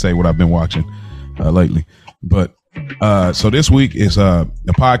I'll just say what I've been watching lately. But so this week is the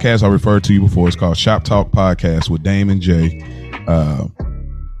podcast I referred to you before. It's called Shop Talk Podcast with Dame and Jay.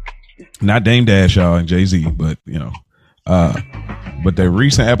 Not Dame Dash, y'all, and Jay-Z, but but the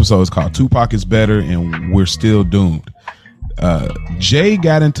recent episode is called Tupac is Better and We're Still Doomed. Jay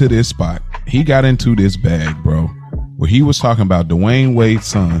got into this spot. He got into this bag, bro, where he was talking about Dwayne Wade's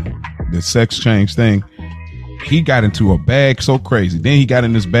son, the sex change thing. He got into a bag so crazy. Then he got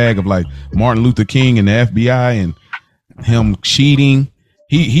in this bag of like Martin Luther King and the FBI and him cheating.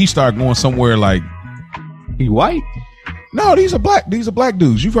 He started going somewhere like he white. No, these are black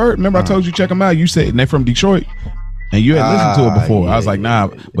dudes. You've heard. Remember, I told you check them out. You said they're from Detroit, and you had listened to it before. I was like, nah,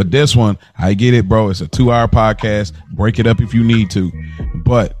 but this one, I get it, bro. It's a 2-hour podcast. Break it up if you need to,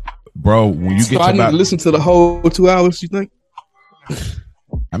 but bro, when you get I need to listen to the whole 2 hours. You think?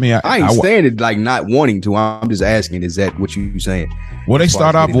 I mean, I ain't saying it like not wanting to. I'm just asking, is that what you saying? Well, they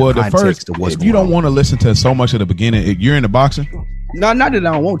start off with the first. If you don't want to listen to so much of the beginning, you're into boxing. No, not that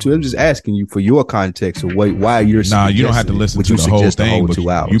I don't want to. I'm just asking you for your context of why you're. Nah, you don't have to listen to the whole thing, but 2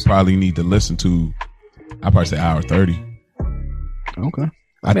 hours. You probably need to listen to. I probably say hour 30. Okay.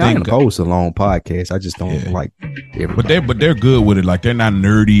 I think I'm opposed to long podcasts. I just don't like everybody. But they're good with it. Like they're not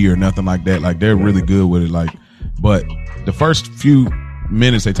nerdy or nothing like that. Like they're really good with it. Like, but the first few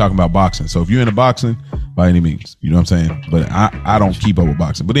minutes they talking about boxing. So if you're into boxing, by any means, you know what I'm saying. But I don't keep up with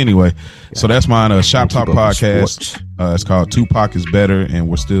boxing. But anyway, so that's mine. Shop Talk Podcast. It's called Tupac is Better and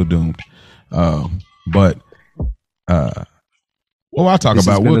We're Still Doomed. But I'll talk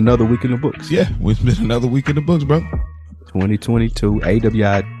about another week in the books. Yeah, it's been another week in the books, bro. 2022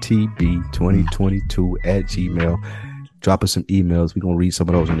 AWITB 2022 at Gmail. Drop us some emails. We're gonna read some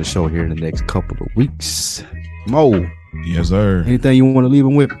of those on the show here in the next couple of weeks. Mo. Yes, sir. Anything you want to leave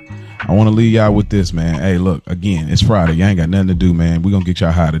them with? I want to leave y'all with this, man. Hey, look, again, it's Friday. Y'all ain't got nothing to do, man. We're gonna get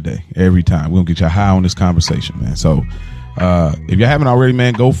y'all high today. Every time. We're gonna get y'all high on this conversation, man. So if you haven't already,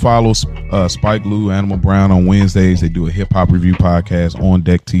 man, go follow Spike Lou, Animal Brown on Wednesdays. They do a hip hop review podcast on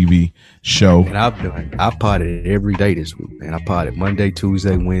Deck TV show. And I potted every day this week, man. I potted Monday,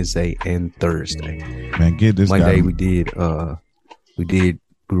 Tuesday, Wednesday, and Thursday. Man, get this Monday guy.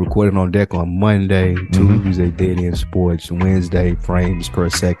 We recorded on Deck on Monday, Tuesday, Dead End Sports, Wednesday, Frames Per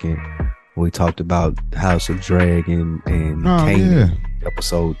Second. We talked about House of Dragon and Kanan,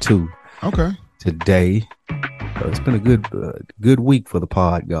 episode 2. Okay. Today. It's been a good week for the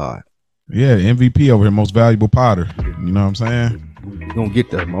pod god. Yeah, MVP over here, most valuable potter. You know what I'm saying? We're going to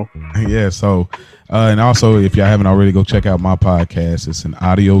get there, Mo. Yeah, so, and also, if y'all haven't already, go check out my podcast. It's an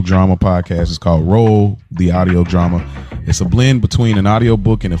audio drama podcast. It's called Roll the Audio Drama. It's a blend between an audio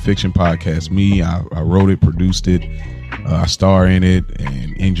book and a fiction podcast. Me, I wrote it, produced it, I star in it,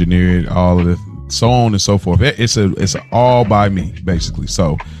 and engineered all of it, so on and so forth. It's all by me, basically.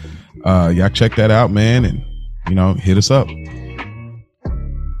 So, y'all check that out, man, and, hit us up.